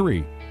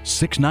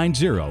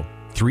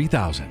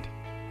 303-690-3000.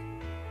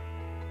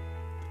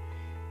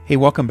 Hey,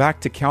 welcome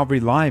back to Calvary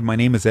Live. My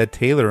name is Ed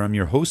Taylor. I'm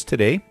your host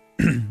today.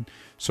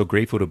 So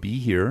grateful to be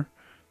here.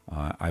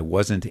 I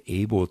wasn't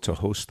able to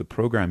host the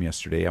program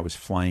yesterday. I was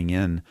flying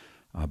in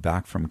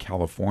back from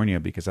California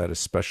because I had a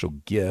special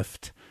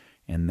gift,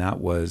 and that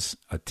was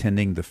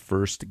attending the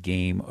first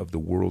game of the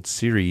World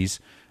Series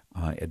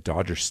at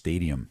Dodger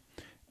Stadium.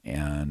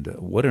 And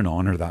what an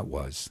honor that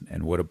was,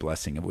 and what a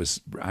blessing. It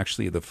was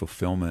actually the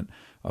fulfillment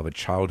of a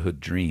childhood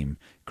dream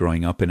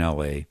growing up in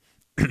LA,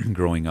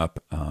 growing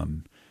up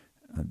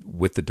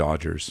with the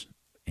Dodgers,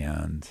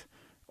 and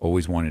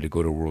always wanted to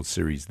go to a World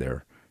Series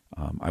there.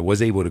 I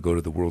was able to go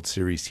to the World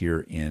Series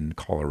here in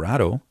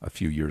Colorado a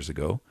few years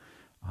ago,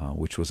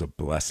 which was a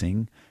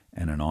blessing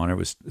and an honor. It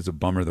was a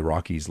bummer the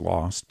Rockies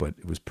lost, but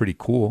it was pretty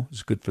cool. It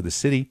was good for the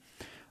city.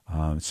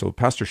 So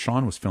Pastor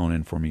Sean was filling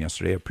in for me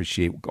yesterday. I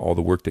appreciate all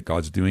the work that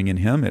God's doing in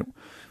him at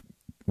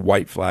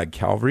White Flag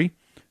Calvary,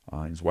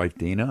 his wife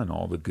Dana, and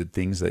all the good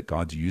things that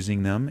God's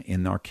using them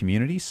in our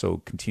community.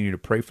 So continue to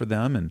pray for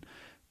them and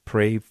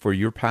pray for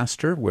your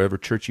pastor, wherever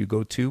church you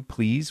go to,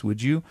 please,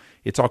 would you?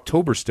 It's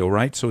October still,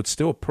 right? So it's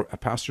still a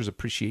Pastor's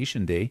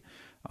Appreciation Day.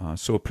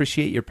 So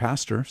appreciate your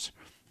pastors.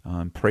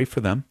 Pray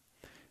for them.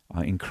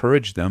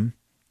 Encourage them.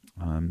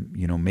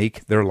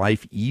 Make their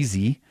life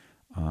easy.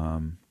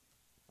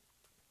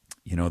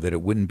 That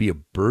it wouldn't be a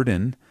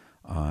burden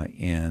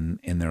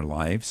in their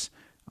lives,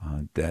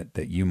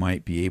 that you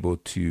might be able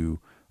to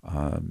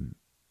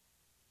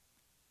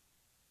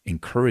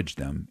encourage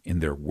them in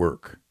their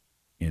work,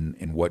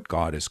 in what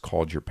God has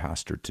called your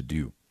pastor to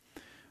do.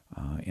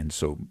 And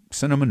so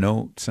send them a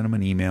note, send them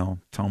an email,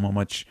 tell them how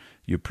much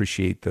you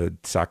appreciate the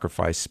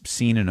sacrifice,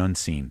 seen and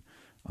unseen,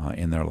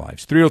 in their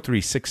lives.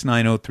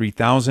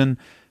 303-690-3000.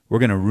 We're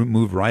going to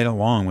move right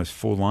along with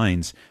full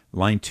lines.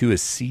 Line 2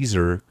 is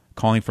Caesar,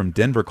 calling from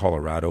Denver,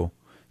 Colorado.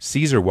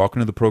 Caesar, welcome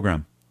to the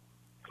program.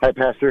 Hi,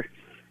 Pastor.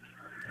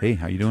 Hey,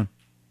 how you doing?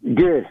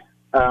 Good.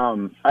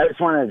 I just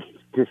wanted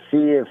to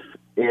see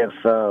if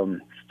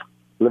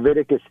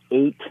Leviticus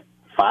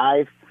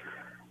 8:5,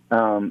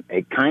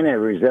 it kind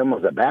of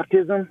resembles a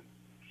baptism.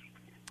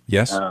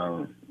 Yes.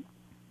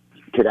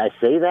 Could I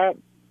say that,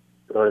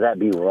 or would that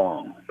be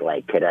wrong?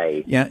 Like, could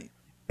I? Yeah,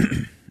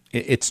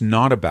 it's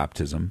not a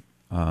baptism.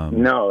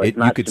 No, it's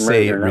not. You could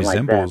say it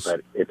resembles. Like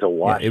that, but it's a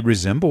wash. Yeah, it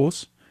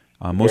resembles.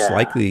 Most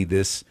likely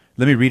this.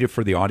 Let me read it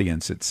for the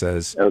audience. It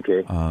says,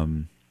 okay.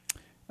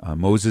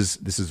 Moses,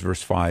 this is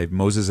verse 5,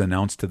 Moses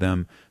announced to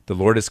them, the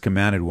Lord has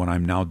commanded what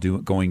I'm now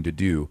going to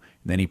do.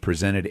 And then he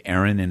presented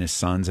Aaron and his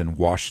sons and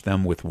washed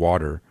them with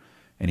water.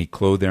 And he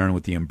clothed Aaron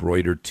with the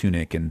embroidered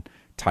tunic and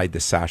tied the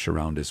sash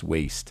around his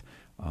waist.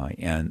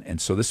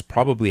 And so this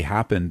probably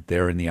happened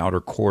there in the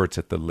outer courts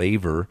at the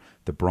laver,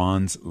 the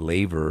bronze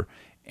laver.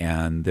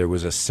 And there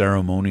was a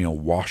ceremonial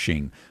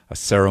washing, a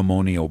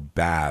ceremonial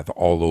bath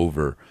all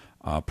over,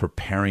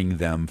 preparing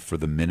them for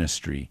the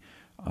ministry.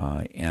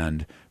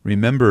 And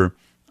remember,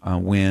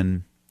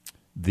 when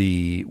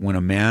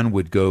a man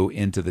would go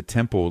into the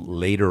temple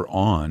later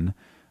on,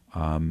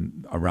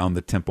 around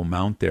the Temple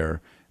Mount there,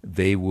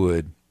 they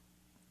would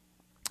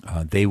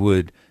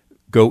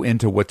go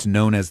into what's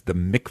known as the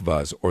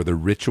mikvahs, or the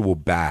ritual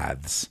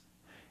baths,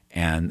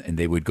 and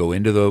they would go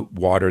into the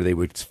water. They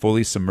would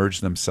fully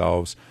submerge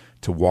themselves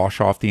to wash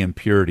off the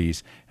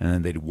impurities, and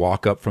then they'd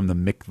walk up from the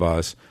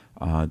mikvahs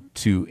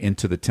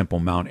into the Temple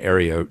Mount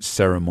area,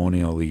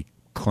 ceremonially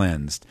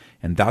cleansed.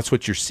 And that's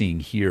what you're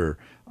seeing here.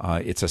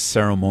 It's a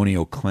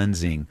ceremonial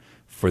cleansing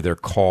for their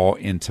call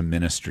into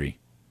ministry.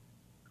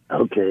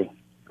 Okay.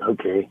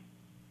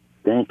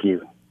 Thank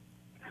you.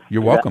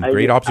 You're welcome.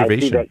 Great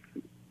observation. I see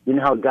that, you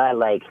know how God,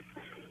 like,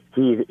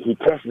 he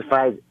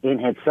testifies in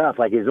himself,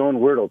 like his own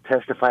word will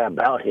testify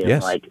about him.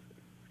 Yes. Like,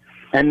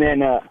 and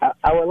then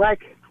I would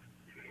like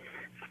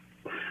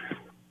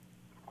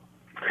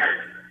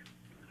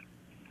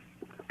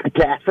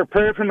to ask for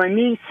prayer for my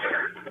niece,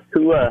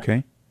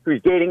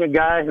 who's dating a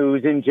guy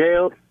who's in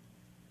jail,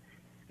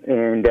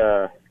 and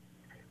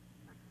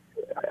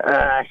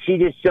she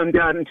just jumped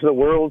out into the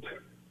world.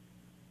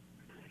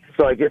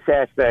 So I just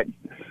ask that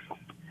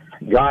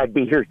God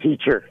be her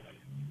teacher.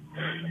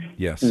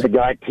 Yes. And that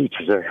God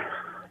teaches her.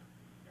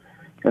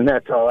 And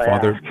that's all I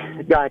ask.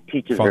 God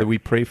teaches her. Father, we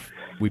pray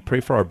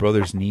for our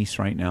brother's niece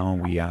right now,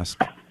 and we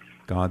ask,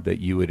 God, that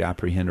you would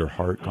apprehend her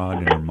heart, God,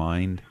 and her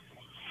mind.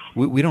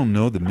 We don't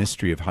know the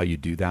mystery of how you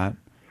do that.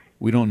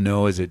 We don't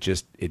know,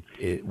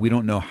 we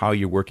don't know how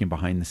you're working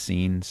behind the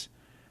scenes.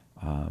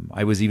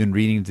 I was even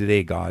reading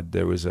today, God,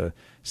 there was a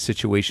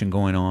situation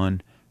going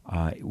on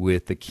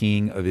with the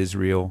king of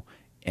Israel,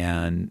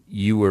 and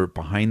you were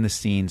behind the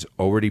scenes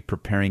already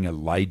preparing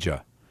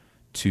Elijah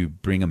to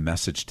bring a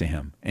message to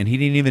him, and he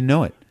didn't even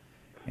know it.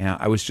 And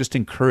I was just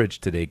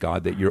encouraged today,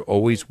 God, that you're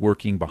always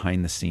working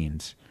behind the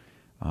scenes.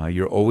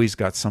 You're always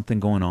got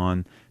something going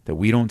on that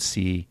we don't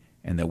see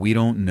and that we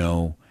don't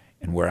know,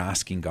 and we're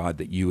asking, God,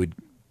 that you would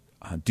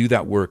do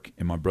that work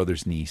in my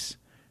brother's niece,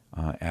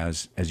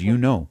 as you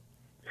know.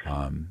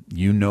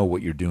 You know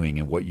what you're doing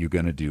and what you're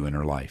going to do in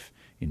her life.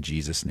 In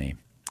Jesus' name,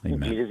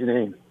 amen. In Jesus'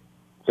 name.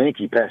 Thank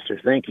you, Pastor.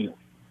 Thank you.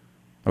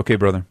 Okay,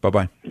 brother.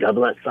 Bye-bye. God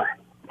bless. Bye.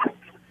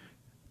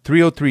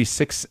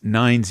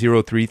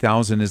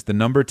 303-690-3000 is the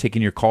number,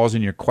 taking your calls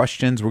and your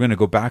questions. We're going to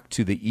go back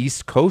to the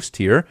East Coast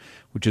here,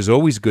 which is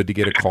always good to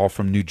get a call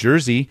from New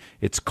Jersey.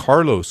 It's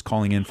Carlos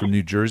calling in from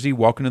New Jersey.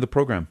 Welcome to the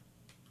program.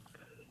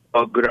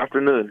 Oh, good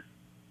afternoon.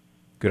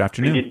 Good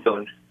afternoon. How you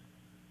doing?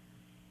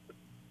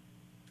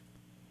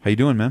 How you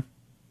doing, man?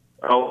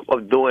 Oh,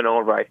 I'm doing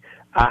all right.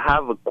 I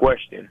have a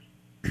question.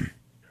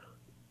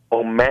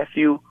 On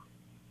Matthew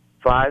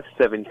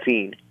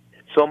 5:17,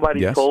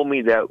 somebody told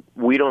me that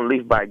we don't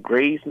live by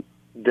grace.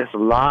 There's a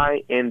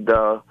lie, and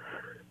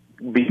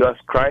because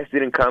Christ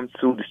didn't come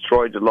to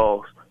destroy the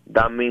laws,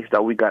 that means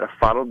that we gotta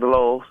follow the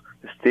laws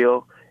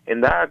still,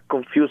 and that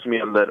confused me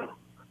a little.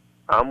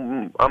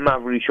 I'm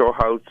not really sure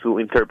how to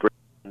interpret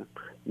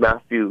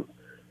Matthew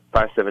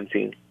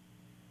 5:17.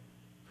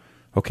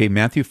 Okay,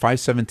 Matthew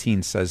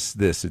 5:17 says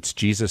this. It's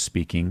Jesus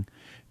speaking.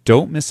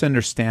 Don't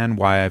misunderstand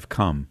why I've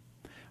come.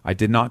 I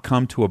did not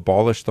come to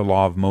abolish the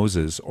law of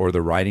Moses or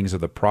the writings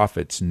of the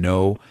prophets.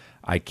 No,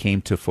 I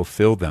came to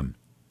fulfill them.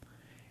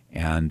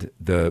 And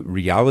the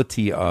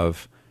reality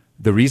of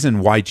the reason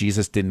why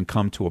Jesus didn't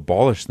come to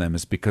abolish them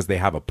is because they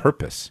have a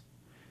purpose.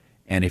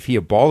 And if he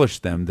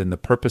abolished them, then the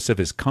purpose of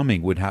his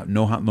coming would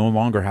no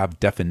longer have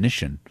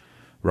definition,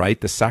 right?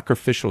 The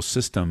sacrificial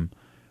system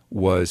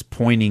was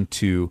pointing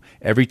to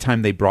every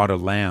time they brought a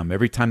lamb,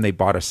 every time they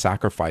bought a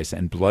sacrifice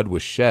and blood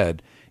was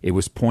shed, it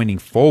was pointing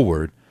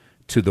forward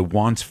to the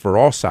once for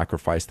all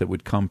sacrifice that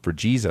would come for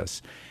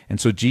Jesus. And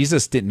so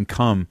Jesus didn't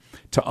come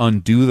to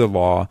undo the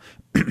law.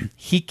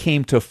 He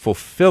came to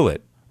fulfill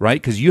it,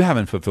 right? Because you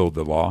haven't fulfilled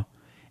the law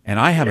and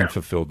I haven't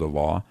fulfilled the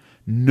law.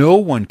 No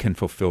one can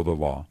fulfill the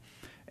law.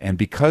 And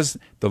because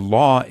the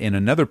law, in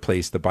another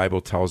place, the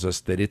Bible tells us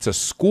that it's a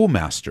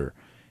schoolmaster.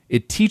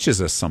 It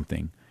teaches us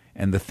something.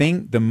 And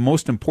the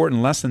most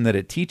important lesson that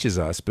it teaches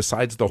us,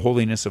 besides the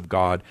holiness of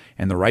God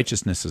and the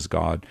righteousness of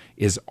God,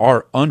 is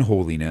our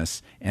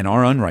unholiness and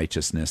our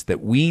unrighteousness,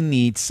 that we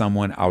need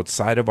someone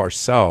outside of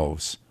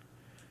ourselves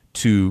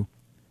to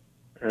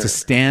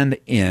stand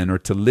in or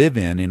to live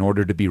in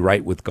order to be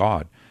right with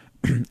God.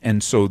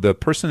 And so the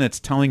person that's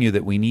telling you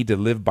that we need to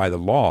live by the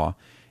law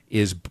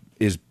is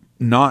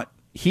not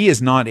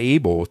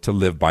able to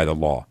live by the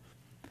law.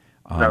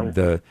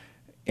 No.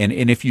 And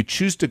if you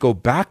choose to go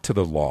back to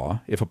the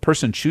law, if a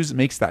person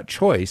makes that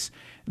choice,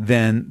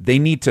 then they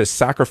need to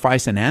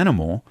sacrifice an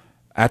animal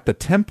at the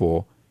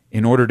temple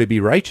in order to be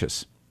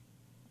righteous,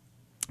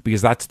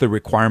 because that's the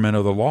requirement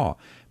of the law.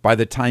 By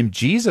the time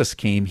Jesus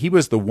came, he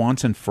was the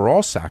once and for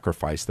all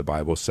sacrifice, the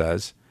Bible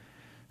says,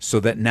 so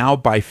that now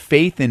by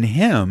faith in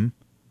him,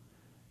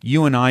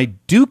 you and I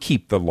do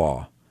keep the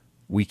law.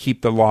 We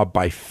keep the law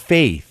by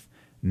faith,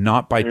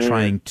 not by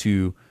trying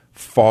to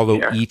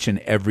follow each and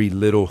every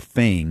little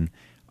thing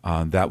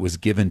that was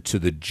given to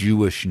the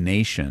Jewish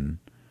nation.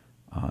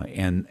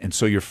 And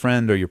so your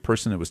friend or your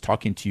person that was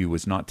talking to you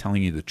was not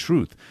telling you the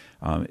truth.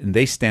 And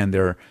they stand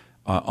there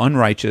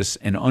unrighteous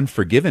and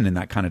unforgiven in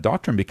that kind of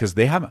doctrine, because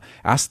they haven't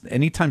asked.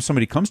 Anytime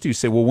somebody comes to you,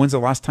 say, well, when's the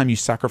last time you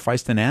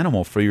sacrificed an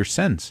animal for your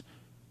sins?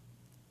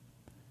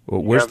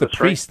 Well, where's the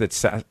priest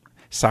that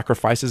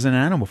sacrifices an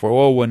animal for?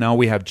 Oh, well, now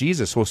we have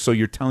Jesus. Well, so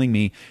you're telling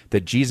me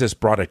that Jesus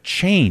brought a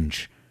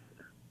change,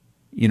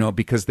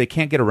 because they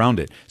can't get around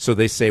it. So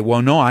they say,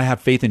 well, no, I have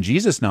faith in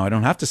Jesus now. I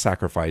don't have to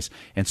sacrifice.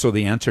 And so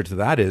the answer to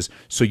that is,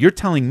 so you're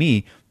telling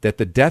me that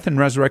the death and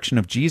resurrection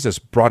of Jesus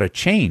brought a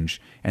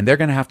change, and they're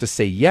going to have to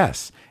say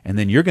yes. And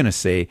then you're going to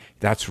say,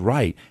 that's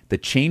right. The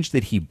change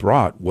that he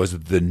brought was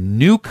the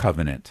new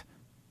covenant,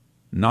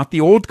 not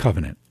the old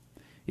covenant.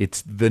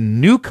 It's the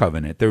new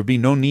covenant. There'd be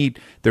no need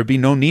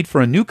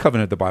for a new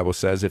covenant, the Bible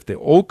says, if the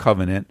old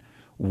covenant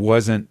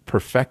wasn't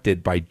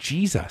perfected by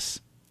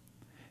Jesus.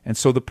 And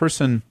so the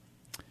person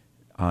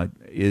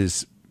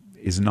is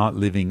not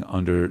living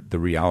under the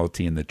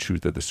reality and the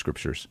truth of the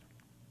Scriptures.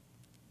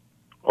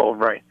 All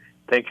right.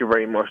 Thank you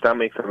very much. That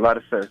makes a lot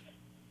of sense.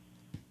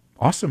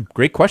 Awesome.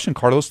 Great question,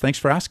 Carlos. Thanks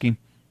for asking.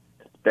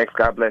 Thanks.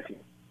 God bless you.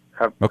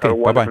 Have a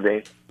wonderful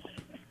day.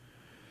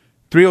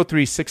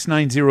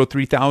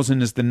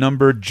 303-690-3000 is the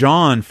number.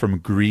 John from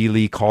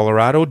Greeley,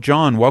 Colorado.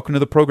 John, welcome to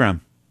the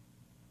program.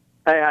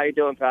 Hey, how you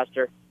doing,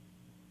 Pastor?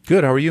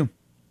 Good. How are you?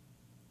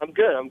 I'm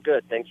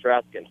good. Thanks for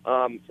asking.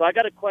 So I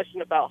got a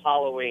question about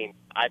Halloween.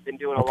 I've been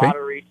doing a lot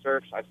of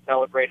research. I've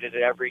celebrated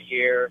it every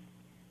year.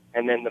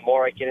 And then the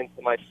more I get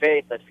into my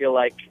faith, I feel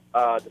like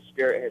the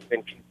Spirit has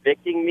been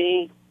convicting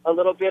me a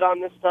little bit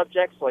on this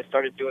subject. So I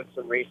started doing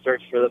some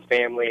research for the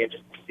family and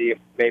just to see if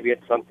maybe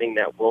it's something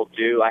that we'll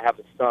do. I have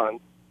a son.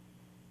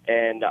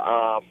 And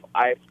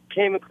I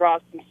came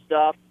across some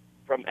stuff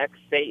from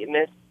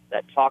ex-Satanists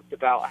that talked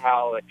about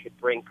how it could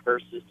bring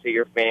curses to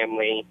your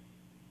family.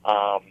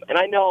 And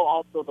I know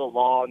also the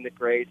law and the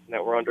grace, and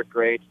that we're under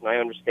grace, and I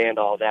understand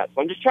all that.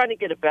 So I'm just trying to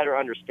get a better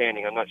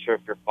understanding. I'm not sure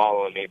if you're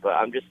following me, but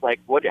I'm just like,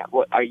 what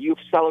are you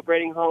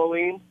celebrating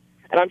Halloween?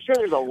 And I'm sure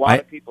there's a lot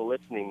of people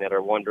listening that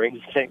are wondering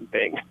the same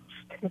thing.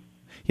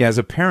 Yeah, as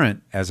a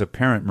parent,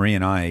 Marie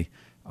and I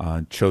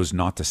chose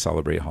not to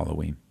celebrate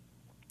Halloween.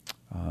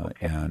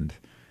 And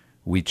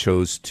we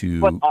chose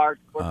to...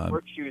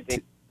 we're choosing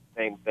the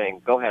same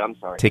thing. Go ahead, I'm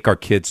sorry. Take our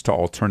kids to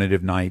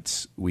alternative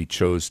nights. We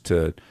chose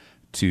to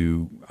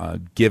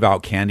give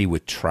out candy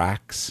with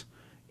tracts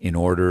in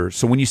order.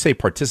 So when you say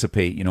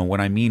participate, what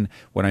I mean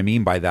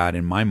by that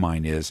in my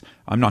mind is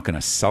I'm not going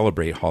to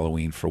celebrate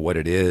Halloween for what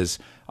it is.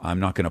 I'm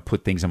not going to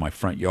put things in my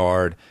front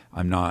yard.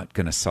 I'm not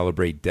going to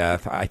celebrate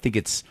death. I think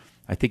it's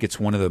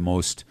one of the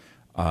most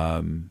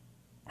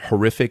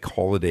horrific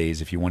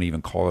holidays, if you want to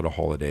even call it a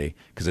holiday,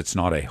 because it's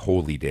not a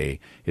holy day.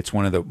 It's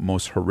one of the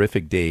most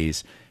horrific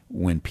days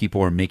when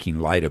people are making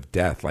light of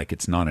death like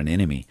it's not an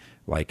enemy,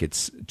 like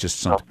it's just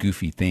some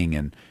goofy thing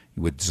and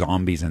with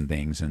zombies and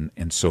things.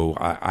 And so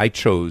I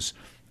chose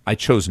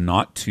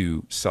not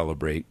to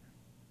celebrate.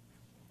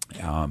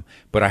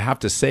 But I have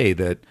to say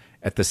that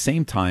at the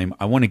same time,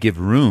 I want to give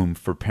room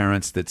for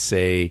parents that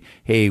say,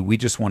 hey, we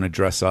just want to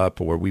dress up,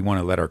 or we want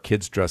to let our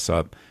kids dress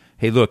up.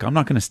 Hey, look, I'm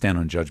not going to stand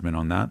on judgment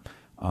on that.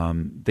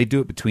 They do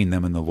it between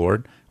them and the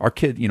Lord. Our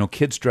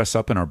kids dress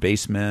up in our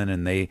basement,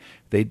 and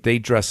they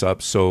dress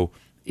up. So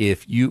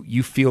if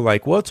you feel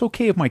like, well, it's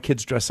okay if my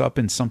kids dress up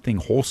in something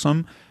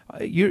wholesome,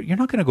 you're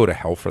not going to go to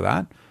hell for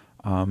that.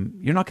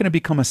 You're not going to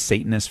become a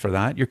Satanist for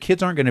that. Your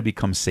kids aren't going to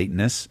become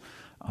Satanists.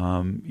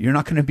 You're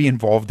not going to be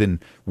involved in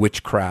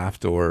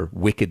witchcraft or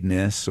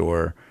wickedness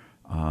or,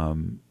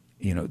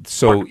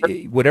 so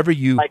whatever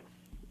you...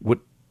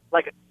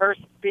 Like a curse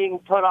being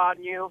put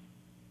on you?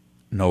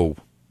 No.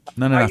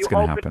 None of that's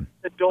going to happen.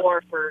 The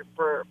door for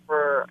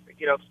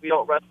because we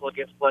don't wrestle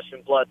against flesh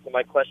and blood. So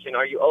my question: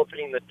 are you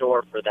opening the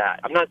door for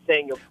that? I'm not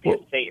saying you'll be a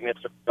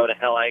Satanist or go to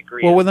hell. I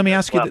agree. Well, let me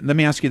ask you. Let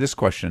me ask you this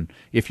question: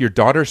 if your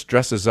daughter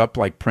dresses up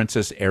like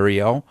Princess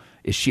Ariel,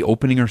 is she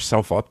opening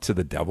herself up to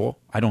the devil?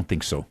 I don't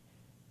think so.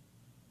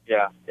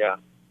 Yeah.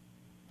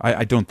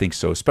 I don't think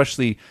so,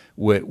 especially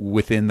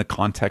within the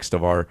context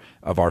of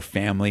our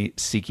family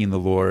seeking the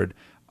Lord.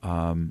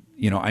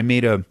 I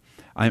made a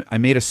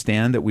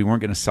stand that we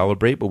weren't going to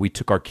celebrate, but we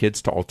took our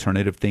kids to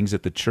alternative things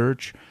at the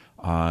church.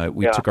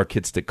 We took our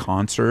kids to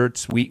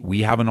concerts.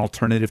 We have an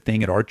alternative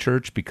thing at our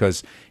church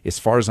because, as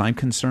far as I'm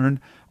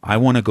concerned, I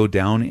want to go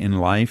down in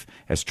life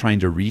as trying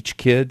to reach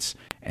kids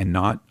and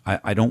not.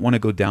 I don't want to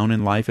go down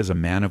in life as a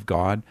man of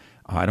God.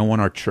 I don't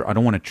want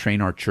to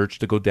train our church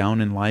to go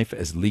down in life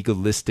as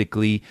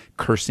legalistically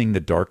cursing the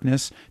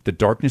darkness. The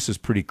darkness is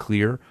pretty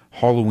clear.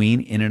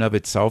 Halloween in and of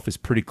itself is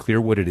pretty clear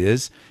what it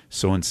is.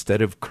 So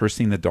instead of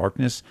cursing the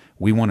darkness,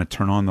 we want to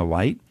turn on the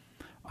light,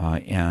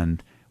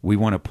 and we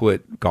want to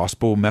put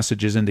gospel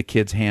messages into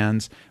kids'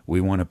 hands.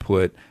 We want to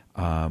put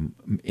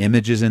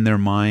images in their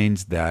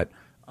minds that,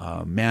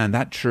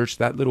 that church,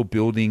 that little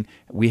building,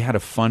 we had a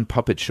fun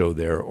puppet show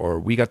there, or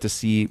we got to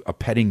see a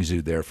petting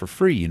zoo there for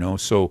free,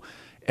 So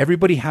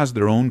everybody has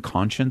their own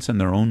conscience and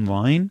their own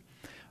line.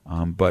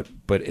 But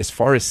as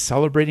far as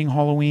celebrating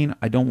Halloween,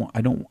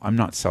 I'm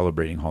not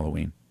celebrating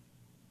Halloween.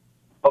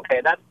 Okay,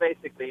 that's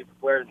basically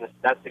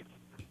that's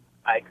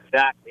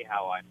exactly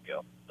how I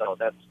feel. So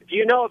do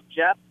you know if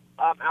Jeff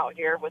out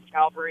here with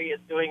Calvary is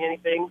doing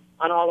anything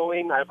on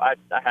Halloween? I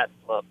had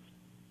looked.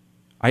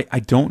 I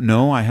don't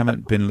know. I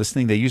haven't been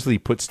listening. They usually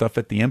put stuff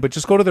at the end, but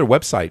just go to their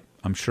website.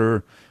 I'm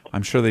sure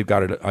they've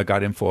got it. I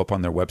got info up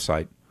on their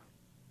website.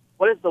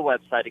 What is the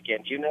website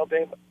again? Do you know,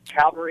 babe?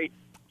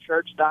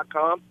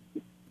 CalvaryChurch.com?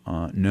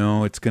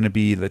 No, it's going to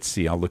be, let's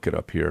see, I'll look it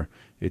up here.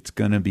 It's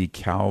going to be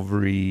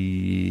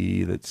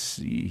Calvary, let's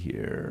see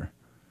here.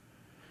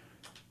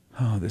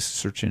 Oh, this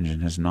search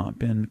engine has not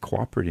been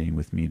cooperating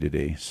with me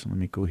today, so let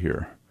me go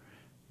here.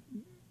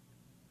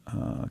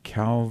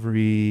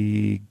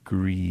 Calvary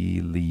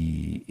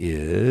Greeley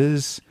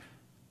is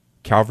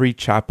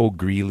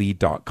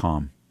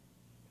CalvaryChapelGreeley.com.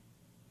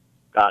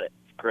 Got it.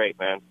 Great,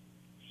 man.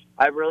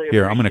 I really appreciate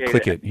it. Here, I'm going to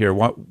click it. Here,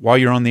 while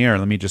you're on the air,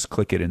 let me just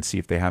click it and see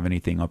if they have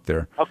anything up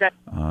there. Okay,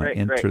 great.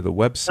 Enter the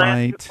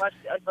website. Can I ask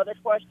you another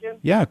question?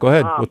 Yeah, go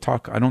ahead. We'll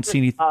talk. I don't see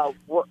any...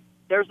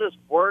 there's this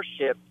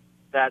worship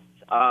that's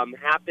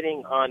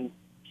happening on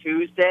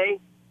Tuesday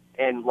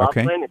in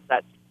Loveland. Okay. It's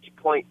at City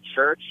Point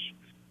Church.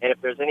 And if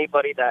there's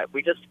anybody that...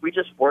 We just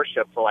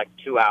worship for like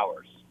 2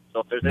 hours. So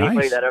if there's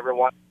anybody that ever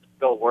wants to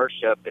go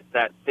worship, it's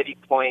at City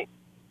Point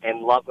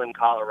in Loveland,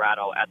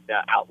 Colorado at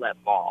the Outlet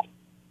Mall.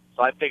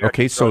 So I figured.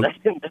 Okay, so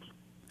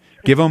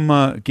give them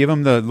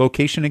the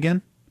location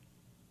again.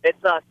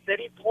 It's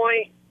City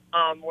Point,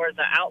 where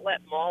the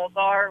outlet malls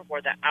are,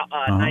 where the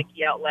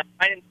Nike outlet,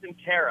 right in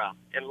Centerra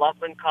in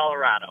Loveland,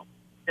 Colorado.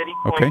 City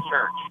Point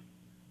Church.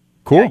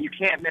 Cool. Yeah, you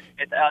can't miss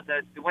it.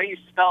 The way you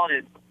spell it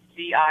is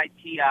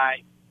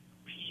CITIPOINTE.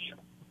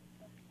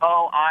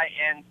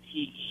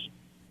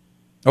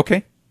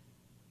 Okay.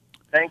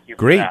 Thank you.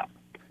 Great. For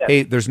that.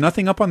 Hey, there's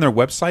nothing up on their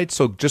website,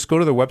 so just go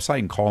to their website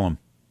and call them.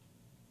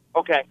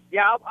 Okay.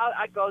 Yeah,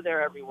 I go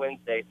there every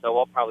Wednesday, so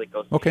we'll probably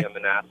go see him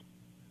and ask.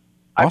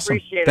 Awesome. I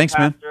appreciate Thanks, it,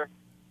 Pastor. man.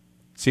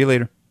 See you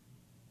later.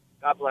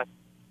 God bless.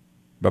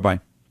 Bye-bye.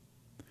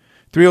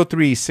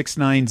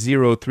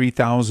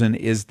 303-690-3000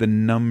 is the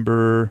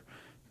number.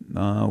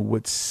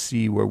 Let's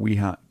see where we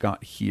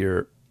got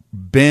here.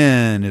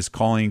 Ben is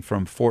calling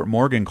from Fort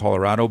Morgan,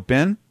 Colorado.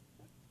 Ben?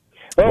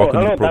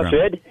 Welcome to the program.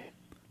 Pastor Ed.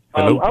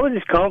 Hello? I was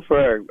just calling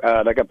for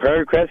like a prayer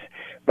request.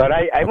 But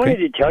I wanted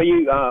to tell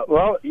you,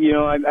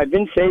 I've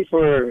been saved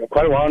for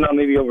quite a while now,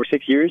 maybe over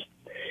 6 years.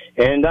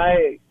 And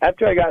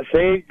after I got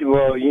saved,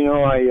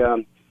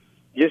 I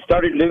just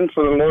started living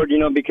for the Lord,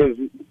 because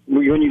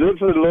when you live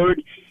for the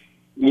Lord,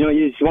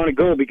 you just want to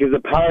go because the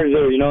power is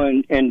there,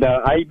 and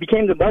I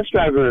became the bus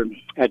driver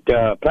at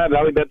Platte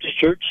Valley Baptist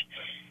Church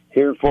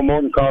here in Fort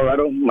Morgan,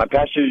 Colorado. My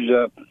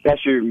pastor's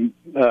Pastor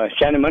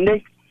Shannon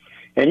Monday,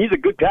 and he's a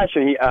good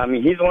pastor.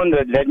 He's the one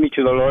that led me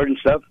to the Lord and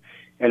stuff.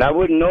 And I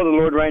wouldn't know the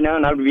Lord right now,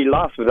 and I would be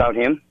lost without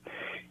him.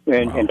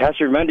 And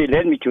Pastor Randy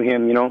led me to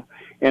him,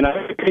 And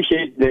I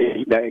appreciate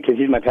that because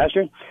he's my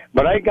pastor.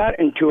 But I got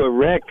into a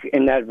wreck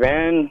in that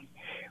van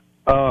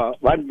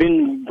I'd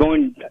been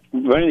running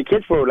the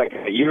kids for like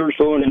a year or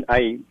so, and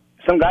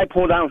some guy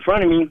pulled out in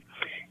front of me,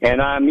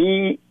 and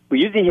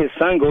usually his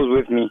son goes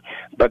with me,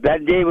 but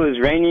that day it was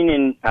raining,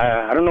 and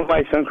I don't know why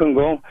his son couldn't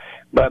go,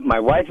 but my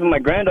wife and my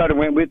granddaughter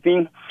went with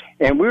me,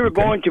 and we were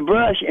going to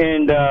Brush,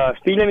 and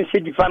speed limit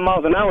 55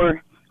 miles an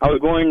hour. I was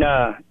going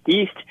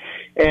east,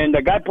 and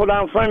the guy pulled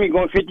out in front of me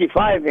going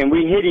 55, and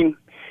we hit him,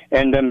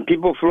 and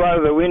people flew out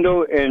of the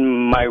window,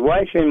 and my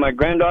wife and my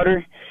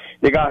granddaughter,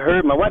 they got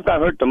hurt. My wife got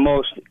hurt the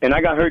most, and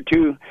I got hurt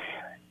too,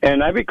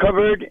 and I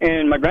recovered,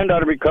 and my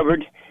granddaughter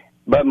recovered,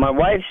 but my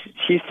wife,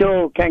 she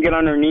still can't get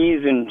on her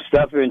knees and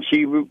stuff, and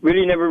she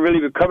really never really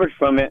recovered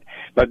from it,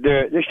 but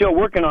they're still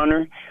working on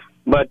her.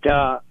 But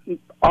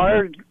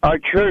our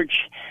church,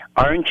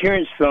 our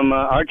insurance from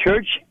our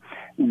church,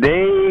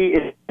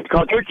 it's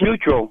called Church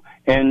Neutral,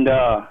 and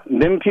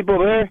them people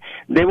there,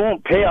 they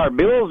won't pay our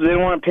bills. They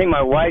don't want to pay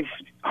my wife's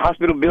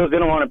hospital bills. They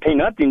don't want to pay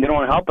nothing. They don't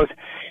want to help us.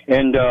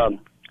 And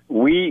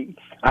we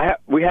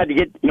had to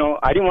get,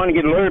 I didn't want to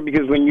get a lawyer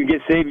because when you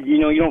get saved, you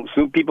don't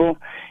sue people.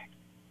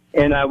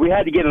 And we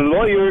had to get a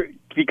lawyer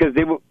because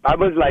I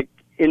was like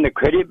in the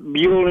credit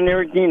bureau and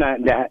everything.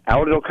 I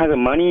owed all kinds of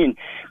money, and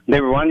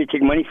they were wanting to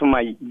take money from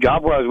my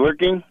job where I was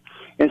working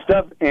and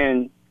stuff.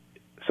 And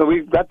so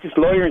we got this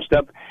lawyer and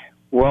stuff.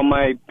 Well,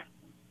 my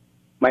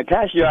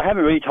pastor, I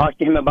haven't really talked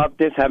to him about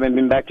this. I haven't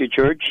been back to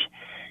church,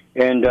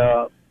 and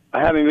I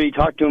haven't really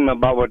talked to him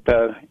about what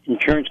the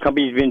insurance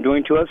company's been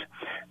doing to us.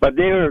 But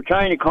they were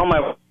trying to call my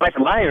wife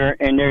a liar,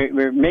 and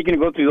they're making her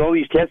go through all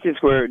these tests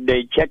where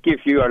they check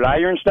if you are a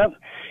liar and stuff.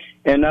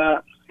 And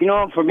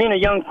for being a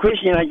young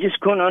Christian, I just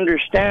couldn't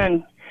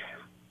understand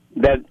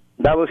that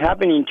was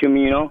happening to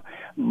me.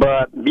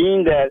 But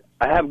being that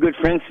I have good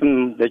friends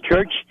from the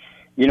church.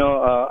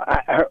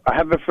 I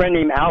have a friend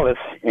named Alice,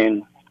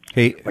 and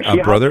hey,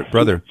 brother.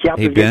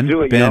 Hey, Ben.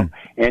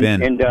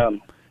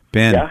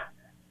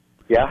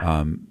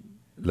 Yeah.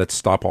 Let's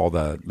stop all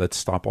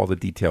the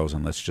details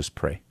and let's just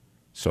pray.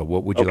 So,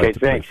 what would you like to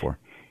pray for?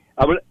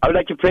 I would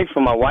like to pray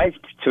for my wife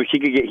so she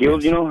could get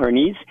healed. Yes. Her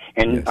knees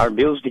and our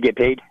bills to get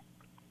paid.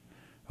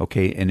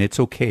 Okay, and it's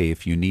okay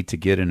if you need to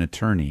get an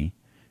attorney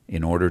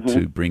in order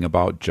to bring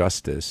about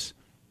justice.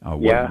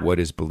 What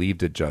is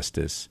believed as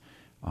justice.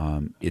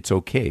 It's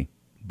okay.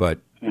 But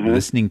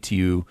listening to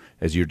you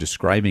as you're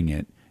describing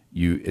it,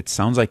 it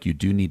sounds like you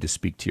do need to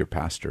speak to your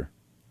pastor.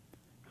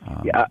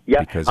 Yeah.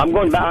 I'm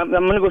going back. I'm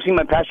going to go see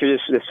my pastor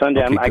this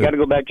Sunday. Okay, I got to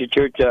go back to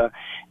church.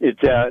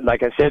 It's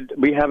like I said,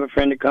 we have a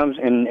friend that comes,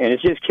 and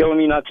it's just killing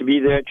me not to be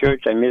there at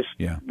church. I miss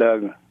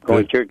going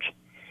to church.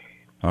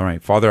 All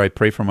right, Father, I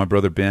pray for my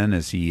brother Ben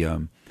as he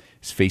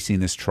is facing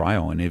this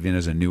trial, and even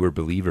as a newer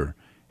believer,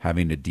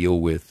 having to deal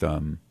with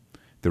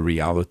the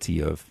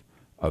reality of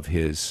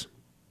his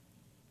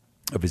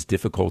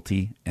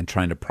difficulty and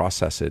trying to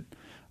process it.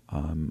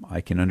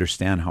 I can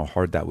understand how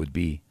hard that would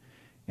be.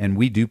 And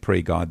we do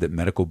pray, God, that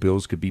medical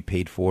bills could be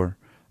paid for.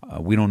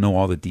 We don't know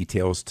all the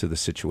details to the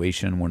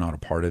situation. We're not a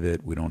part of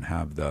it. We don't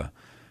have the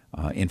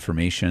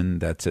information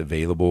that's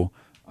available.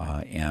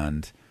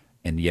 And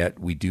yet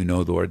we do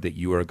know, Lord, that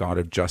you are a God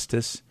of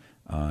justice.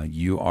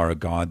 You are a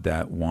God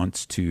that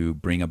wants to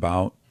bring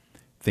about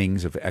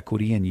things of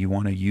equity, and you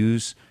want to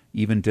use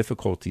even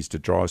difficulties to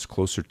draw us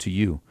closer to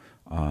you.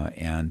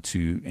 And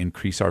to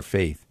increase our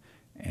faith.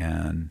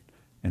 And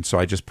so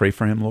I just pray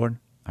for him, Lord.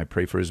 I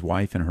pray for his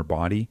wife and her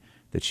body,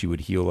 that she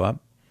would heal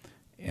up.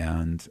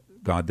 And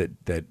God,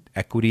 that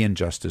equity and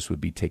justice would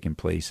be taking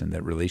place and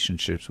that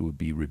relationships would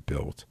be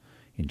rebuilt.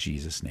 In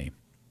Jesus' name,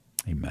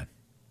 amen.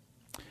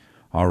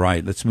 All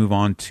right, let's move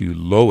on to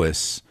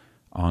Lois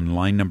on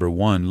line number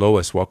 1.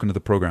 Lois, welcome to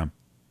the program.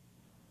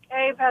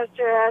 Hey,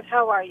 Pastor Ed,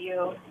 how are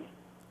you?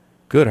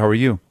 Good, how are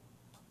you?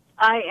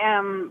 I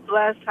am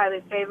blessed,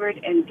 highly favored,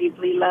 and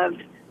deeply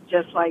loved,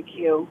 just like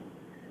you.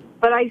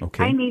 But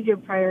I need your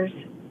prayers.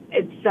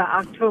 It's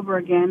October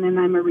again, and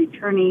I'm a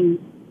returning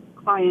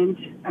client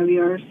of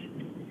yours.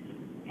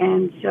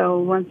 And so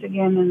once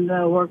again in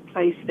the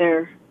workplace,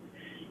 they're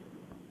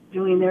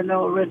doing their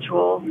little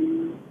ritual,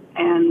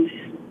 and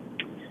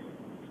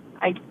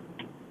I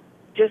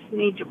just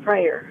need your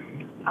prayer.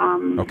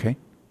 Okay.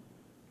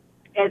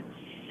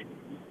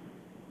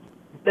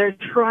 They're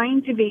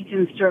trying to be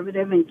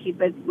conservative and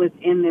keep it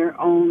within their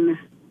own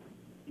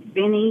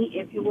binny,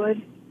 if you would.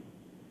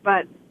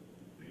 But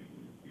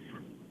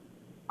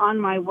on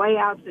my way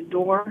out the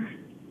door,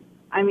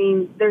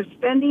 they're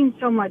spending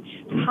so much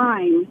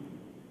time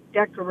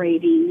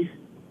decorating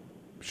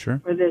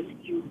for this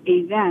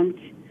event.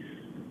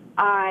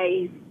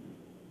 I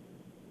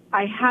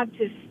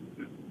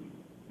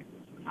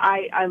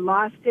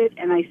lost it,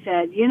 and I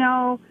said,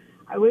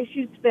 I wish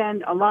you'd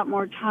spend a lot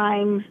more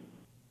time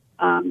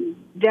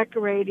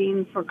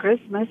decorating for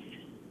Christmas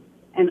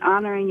and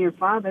honoring your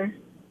father.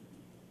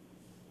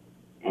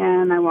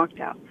 And I walked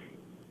out.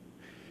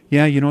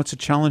 Yeah, it's a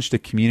challenge to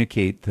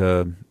communicate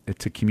the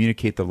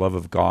love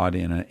of God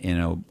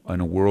in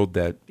a world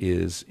that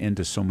is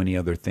into so many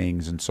other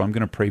things. And so I'm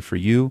going to pray for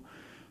you,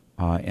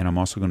 and I'm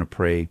also going to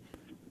pray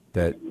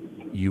that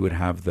you would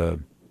have that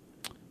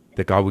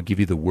God would give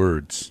you the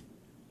words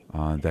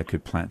that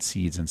could plant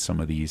seeds in some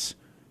of these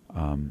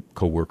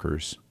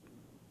co-workers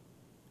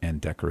and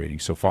decorating.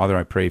 So, Father,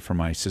 I pray for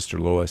my sister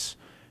Lois,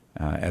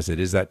 as it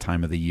is that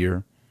time of the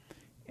year,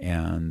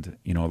 and,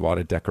 a lot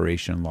of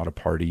decoration, a lot of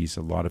parties,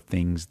 a lot of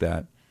things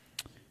that,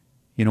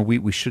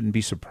 we shouldn't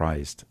be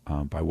surprised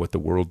by what the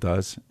world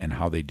does and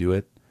how they do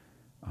it.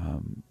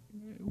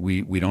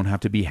 We don't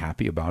have to be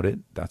happy about it,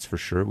 that's for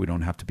sure. We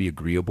don't have to be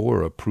agreeable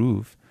or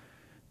approve.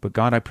 But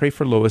God, I pray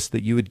for Lois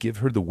that you would give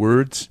her the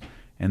words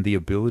and the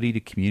ability to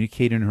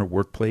communicate in her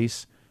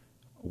workplace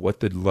what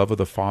the love of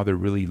the Father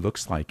really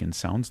looks like and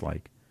sounds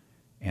like.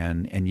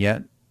 And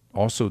yet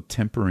also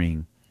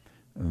tempering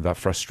the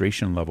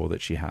frustration level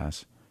that she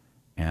has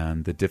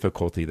and the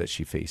difficulty that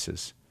she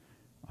faces.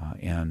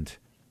 And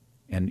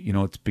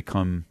it's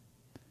become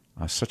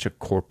such a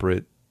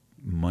corporate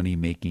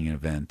money-making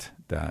event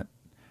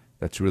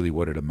that's really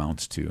what it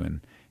amounts to.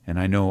 And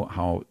I know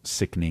how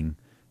sickening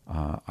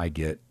I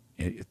get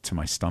to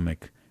my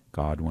stomach,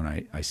 God, when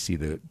I see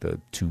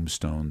the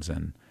tombstones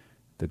and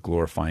the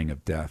glorifying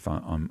of death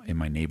in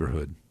my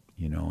neighborhood,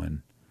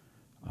 and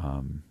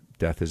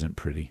death isn't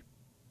pretty.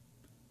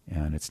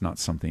 And it's not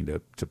something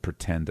to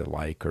pretend to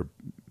like or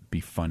be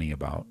funny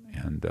about.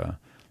 And a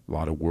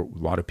lot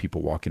of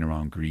people walking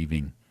around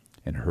grieving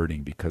and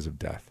hurting because of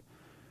death.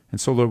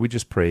 And so, Lord, we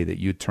just pray that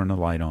you'd turn the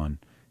light on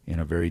in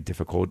a very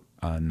difficult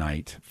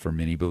night for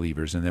many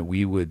believers, and that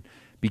we would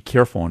be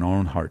careful in our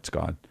own hearts,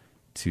 God,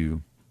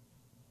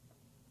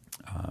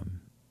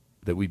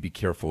 that we'd be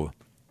careful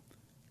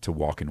to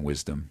walk in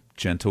wisdom,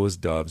 gentle as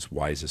doves,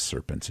 wise as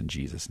serpents, in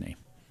Jesus' name.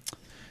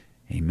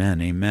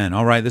 Amen, amen.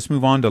 All right, let's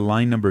move on to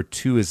line number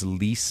 2 is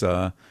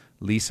Lisa.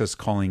 Lisa's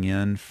calling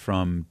in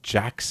from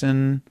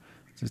Jackson.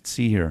 Let's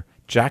see here.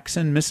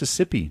 Jackson,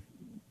 Mississippi.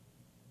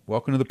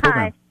 Welcome to the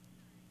program.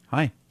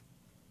 Hi.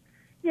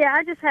 Yeah,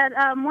 I just had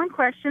one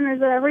question.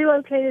 Is I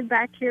relocated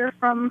back here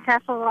from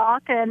Castle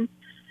Rock, and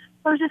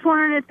I was just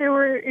wondering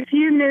if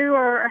you knew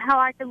or how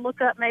I could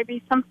look up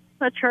maybe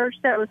a church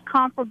that was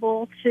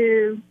comparable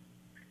to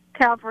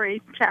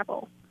Calvary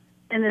Chapel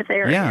in this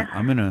area. Yeah,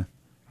 I'm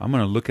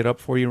gonna look it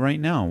up for you right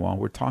now while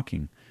we're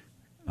talking.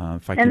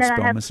 If I can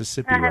spell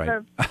Mississippi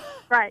right.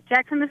 Right,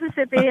 Jackson,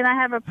 Mississippi, and I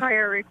have a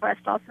prayer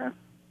request also.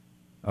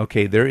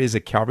 Okay, there is a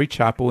Calvary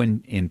Chapel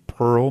in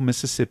Pearl,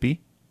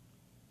 Mississippi.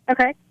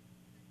 Okay.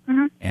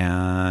 Mm-hmm.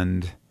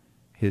 And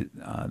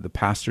the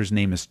pastor's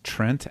name is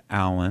Trent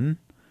Allen.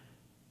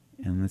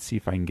 And let's see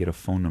if I can get a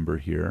phone number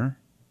here.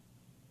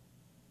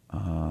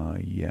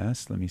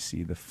 Yes, let me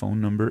see. The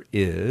phone number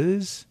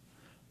is...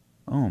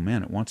 Oh,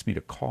 man, it wants me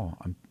to call.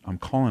 I'm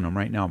calling them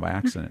right now by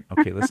accident.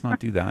 Okay, let's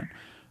not do that.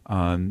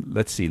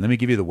 Let's see. Let me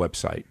give you the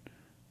website.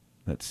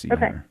 Let's see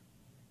here.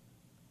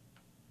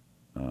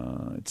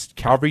 It's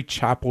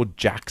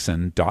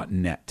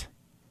CalvaryChapelJackson.net.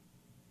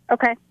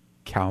 Okay.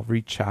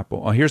 Calvary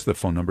Chapel. Oh, here's the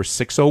phone number,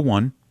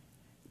 601.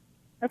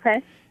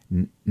 Okay.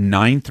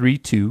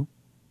 932.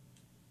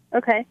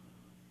 Okay.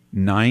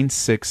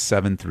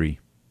 9673.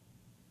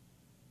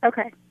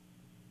 Okay.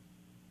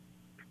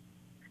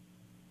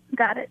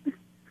 Got it.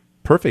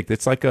 Perfect.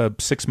 It's like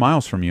 6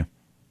 miles from you.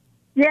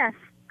 Yes.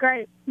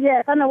 Great.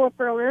 Yes, I know where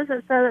Pearl is,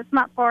 so it's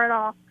not far at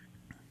all.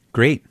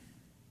 Great.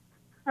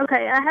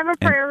 Okay, I have a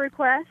prayer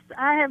request.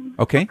 I've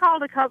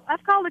called a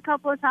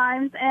couple of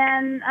times,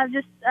 and I've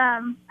just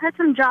had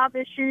some job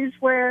issues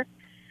where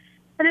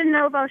I didn't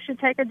know if I should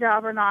take a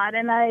job or not.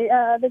 And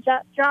the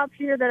job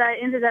here that I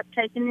ended up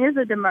taking is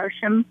a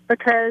demotion,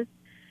 because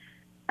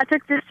I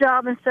took this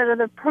job instead of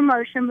the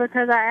promotion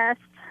because I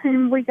asked,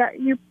 and we got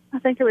you. I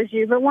think it was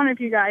you, but one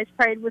of you guys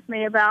prayed with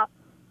me about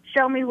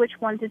show me which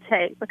one to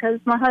take,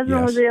 because my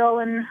husband was ill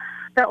and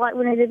felt like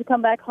we needed to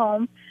come back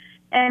home.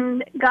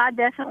 And God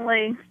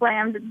definitely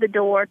slammed the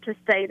door to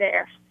stay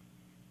there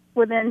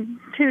within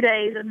 2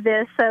 days of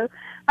this. So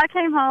I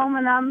came home,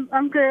 and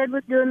I'm good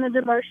with doing the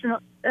demotion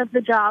of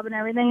the job and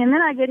everything. And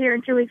then I get here,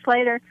 and 2 weeks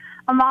later,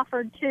 I'm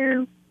offered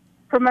 2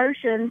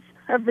 promotions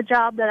of the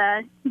job that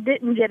I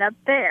didn't get up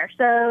there.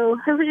 So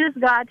it was just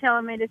God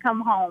telling me to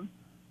come home.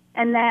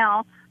 And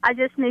now I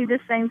just need the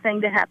same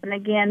thing to happen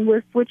again,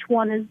 with which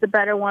one is the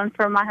better one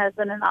for my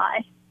husband and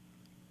I.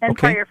 And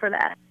prayer for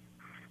that.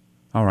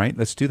 All right,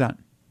 let's do that.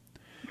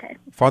 Okay.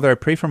 Father, I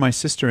pray for my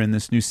sister in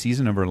this new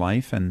season of her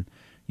life, and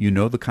you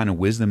know the kind of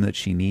wisdom that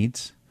she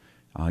needs.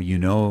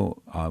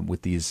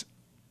 With these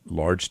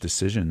large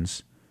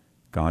decisions,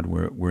 God,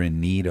 we're in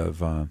need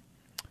of,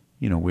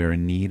 we're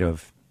in need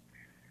of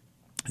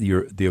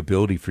the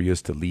ability for you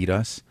to lead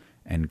us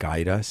and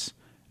guide us,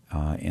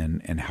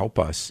 and help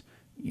us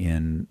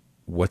in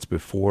what's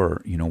before,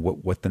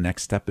 what the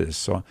next step is.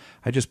 So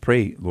I just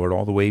pray, Lord,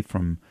 all the way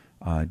from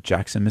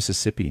Jackson,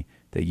 Mississippi,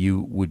 that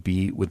you would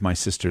be with my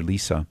sister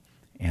Lisa,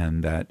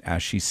 and that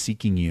as she's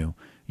seeking you,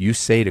 you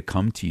say to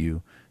come to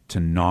you, to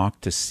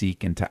knock, to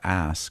seek, and to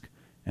ask.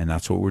 And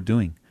that's what we're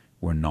doing.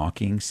 We're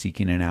knocking,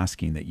 seeking, and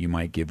asking that you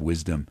might give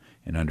wisdom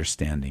and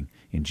understanding.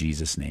 In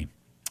Jesus' name,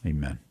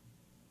 amen.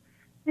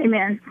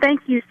 Amen.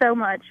 Thank you so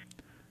much.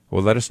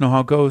 Well, let us know how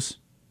it goes.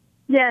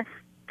 Yes.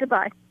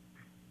 Goodbye.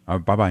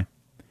 Bye-bye.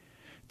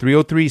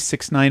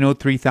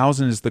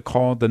 303-690-3000 is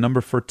the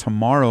number for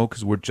tomorrow,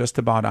 because we're just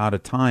about out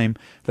of time.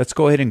 Let's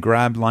go ahead and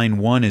grab line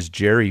 1 is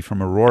Jerry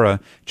from Aurora.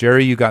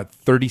 Jerry, you got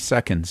 30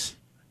 seconds.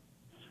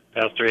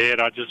 Pastor Ed,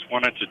 I just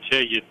wanted to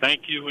tell you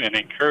thank you and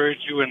encourage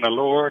you in the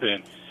Lord,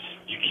 and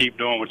you keep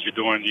doing what you're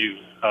doing.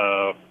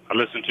 I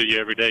listen to you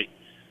every day.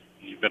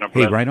 You've been a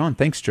blessing. Hey, right on.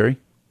 Thanks, Jerry.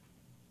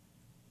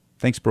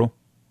 Thanks, bro.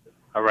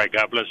 All right.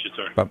 God bless you,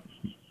 sir.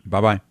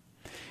 Bye-bye.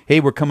 Hey,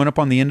 we're coming up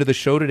on the end of the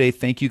show today.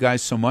 Thank you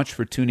guys so much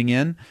for tuning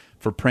in,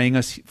 for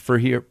praying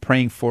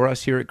for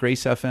us here at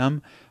Grace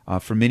FM.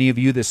 For many of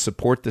you that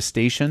support the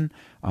station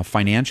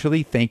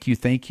financially, thank you.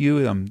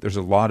 There's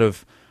a lot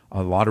of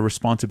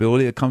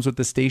responsibility that comes with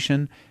the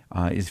station.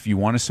 If you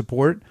want to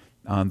support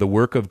the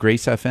work of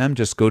Grace FM,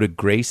 just go to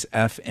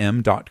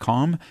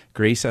gracefm.com.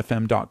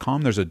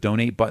 Gracefm.com. There's a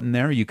donate button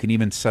there. You can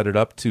even set it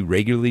up to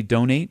regularly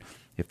donate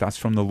if that's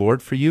from the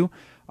Lord for you.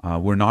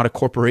 We're not a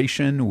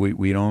corporation.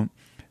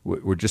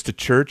 We're just a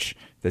church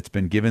that's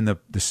been given the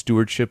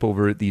stewardship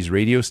over these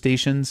radio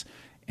stations.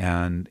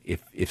 And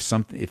if it's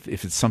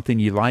something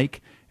you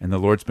like, and the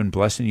Lord's been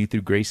blessing you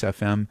through Grace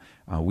FM,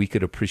 we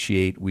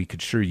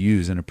could sure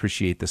use and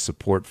appreciate the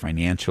support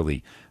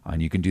financially.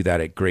 And you can do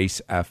that at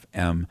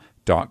gracefm.com.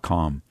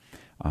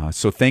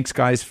 So thanks,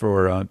 guys,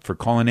 for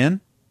calling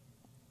in,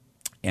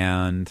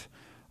 and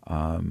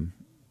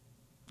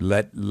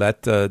let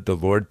the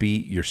Lord be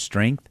your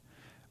strength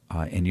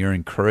and your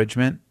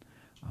encouragement.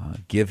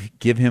 Give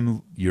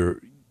him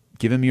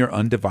your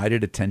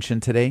undivided attention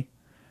today.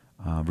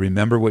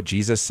 Remember what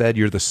Jesus said: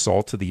 "You're the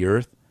salt of the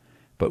earth."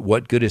 But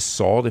what good is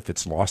salt if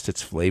it's lost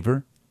its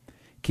flavor?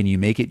 Can you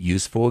make it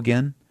useful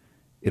again?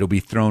 It'll be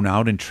thrown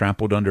out and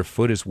trampled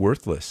underfoot as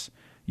worthless.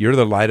 You're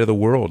the light of the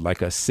world,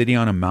 like a city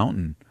on a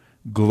mountain,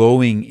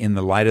 glowing in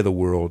the light of the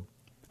world,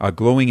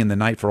 glowing in the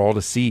night for all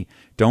to see.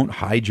 Don't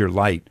hide your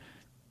light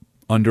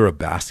under a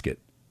basket.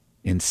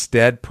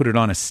 Instead, put it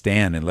on a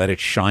stand and let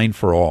it shine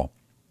for all.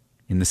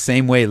 In the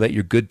same way, let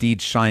your good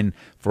deeds shine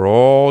for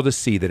all to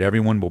see, that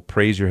everyone will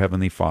praise your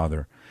heavenly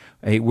Father.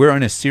 Hey, we're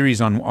on a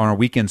series on our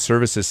weekend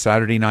services,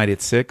 Saturday night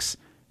at 6,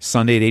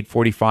 Sunday at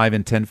 8:45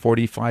 and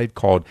 10:45,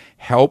 called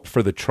Help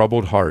for the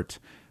Troubled Heart.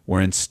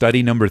 We're in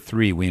study number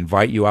 3. We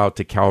invite you out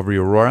to Calvary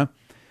Aurora.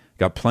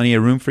 Got plenty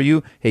of room for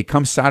you. Hey,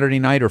 come Saturday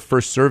night or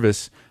first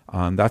service.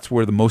 That's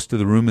where the most of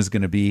the room is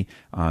going to be.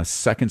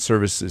 Second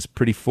service is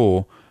pretty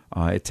full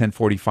at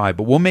 10:45,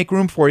 but we'll make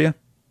room for you.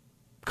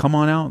 Come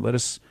on out.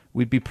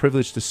 We'd be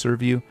privileged to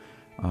serve you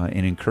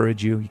and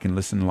encourage you. You can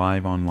listen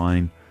live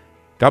online.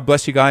 God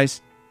bless you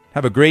guys.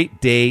 Have a great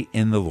day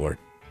in the Lord.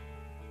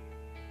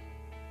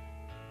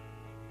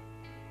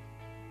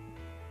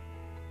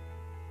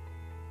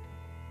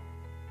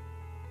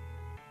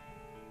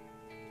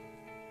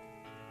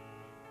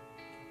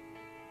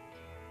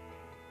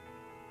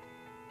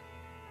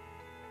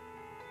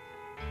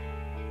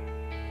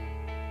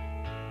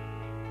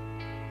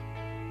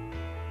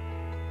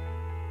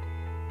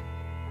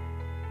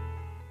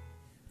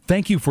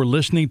 Thank you for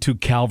listening to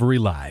Calvary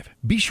Live.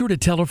 Be sure to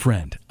tell a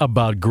friend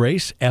about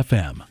Grace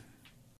FM.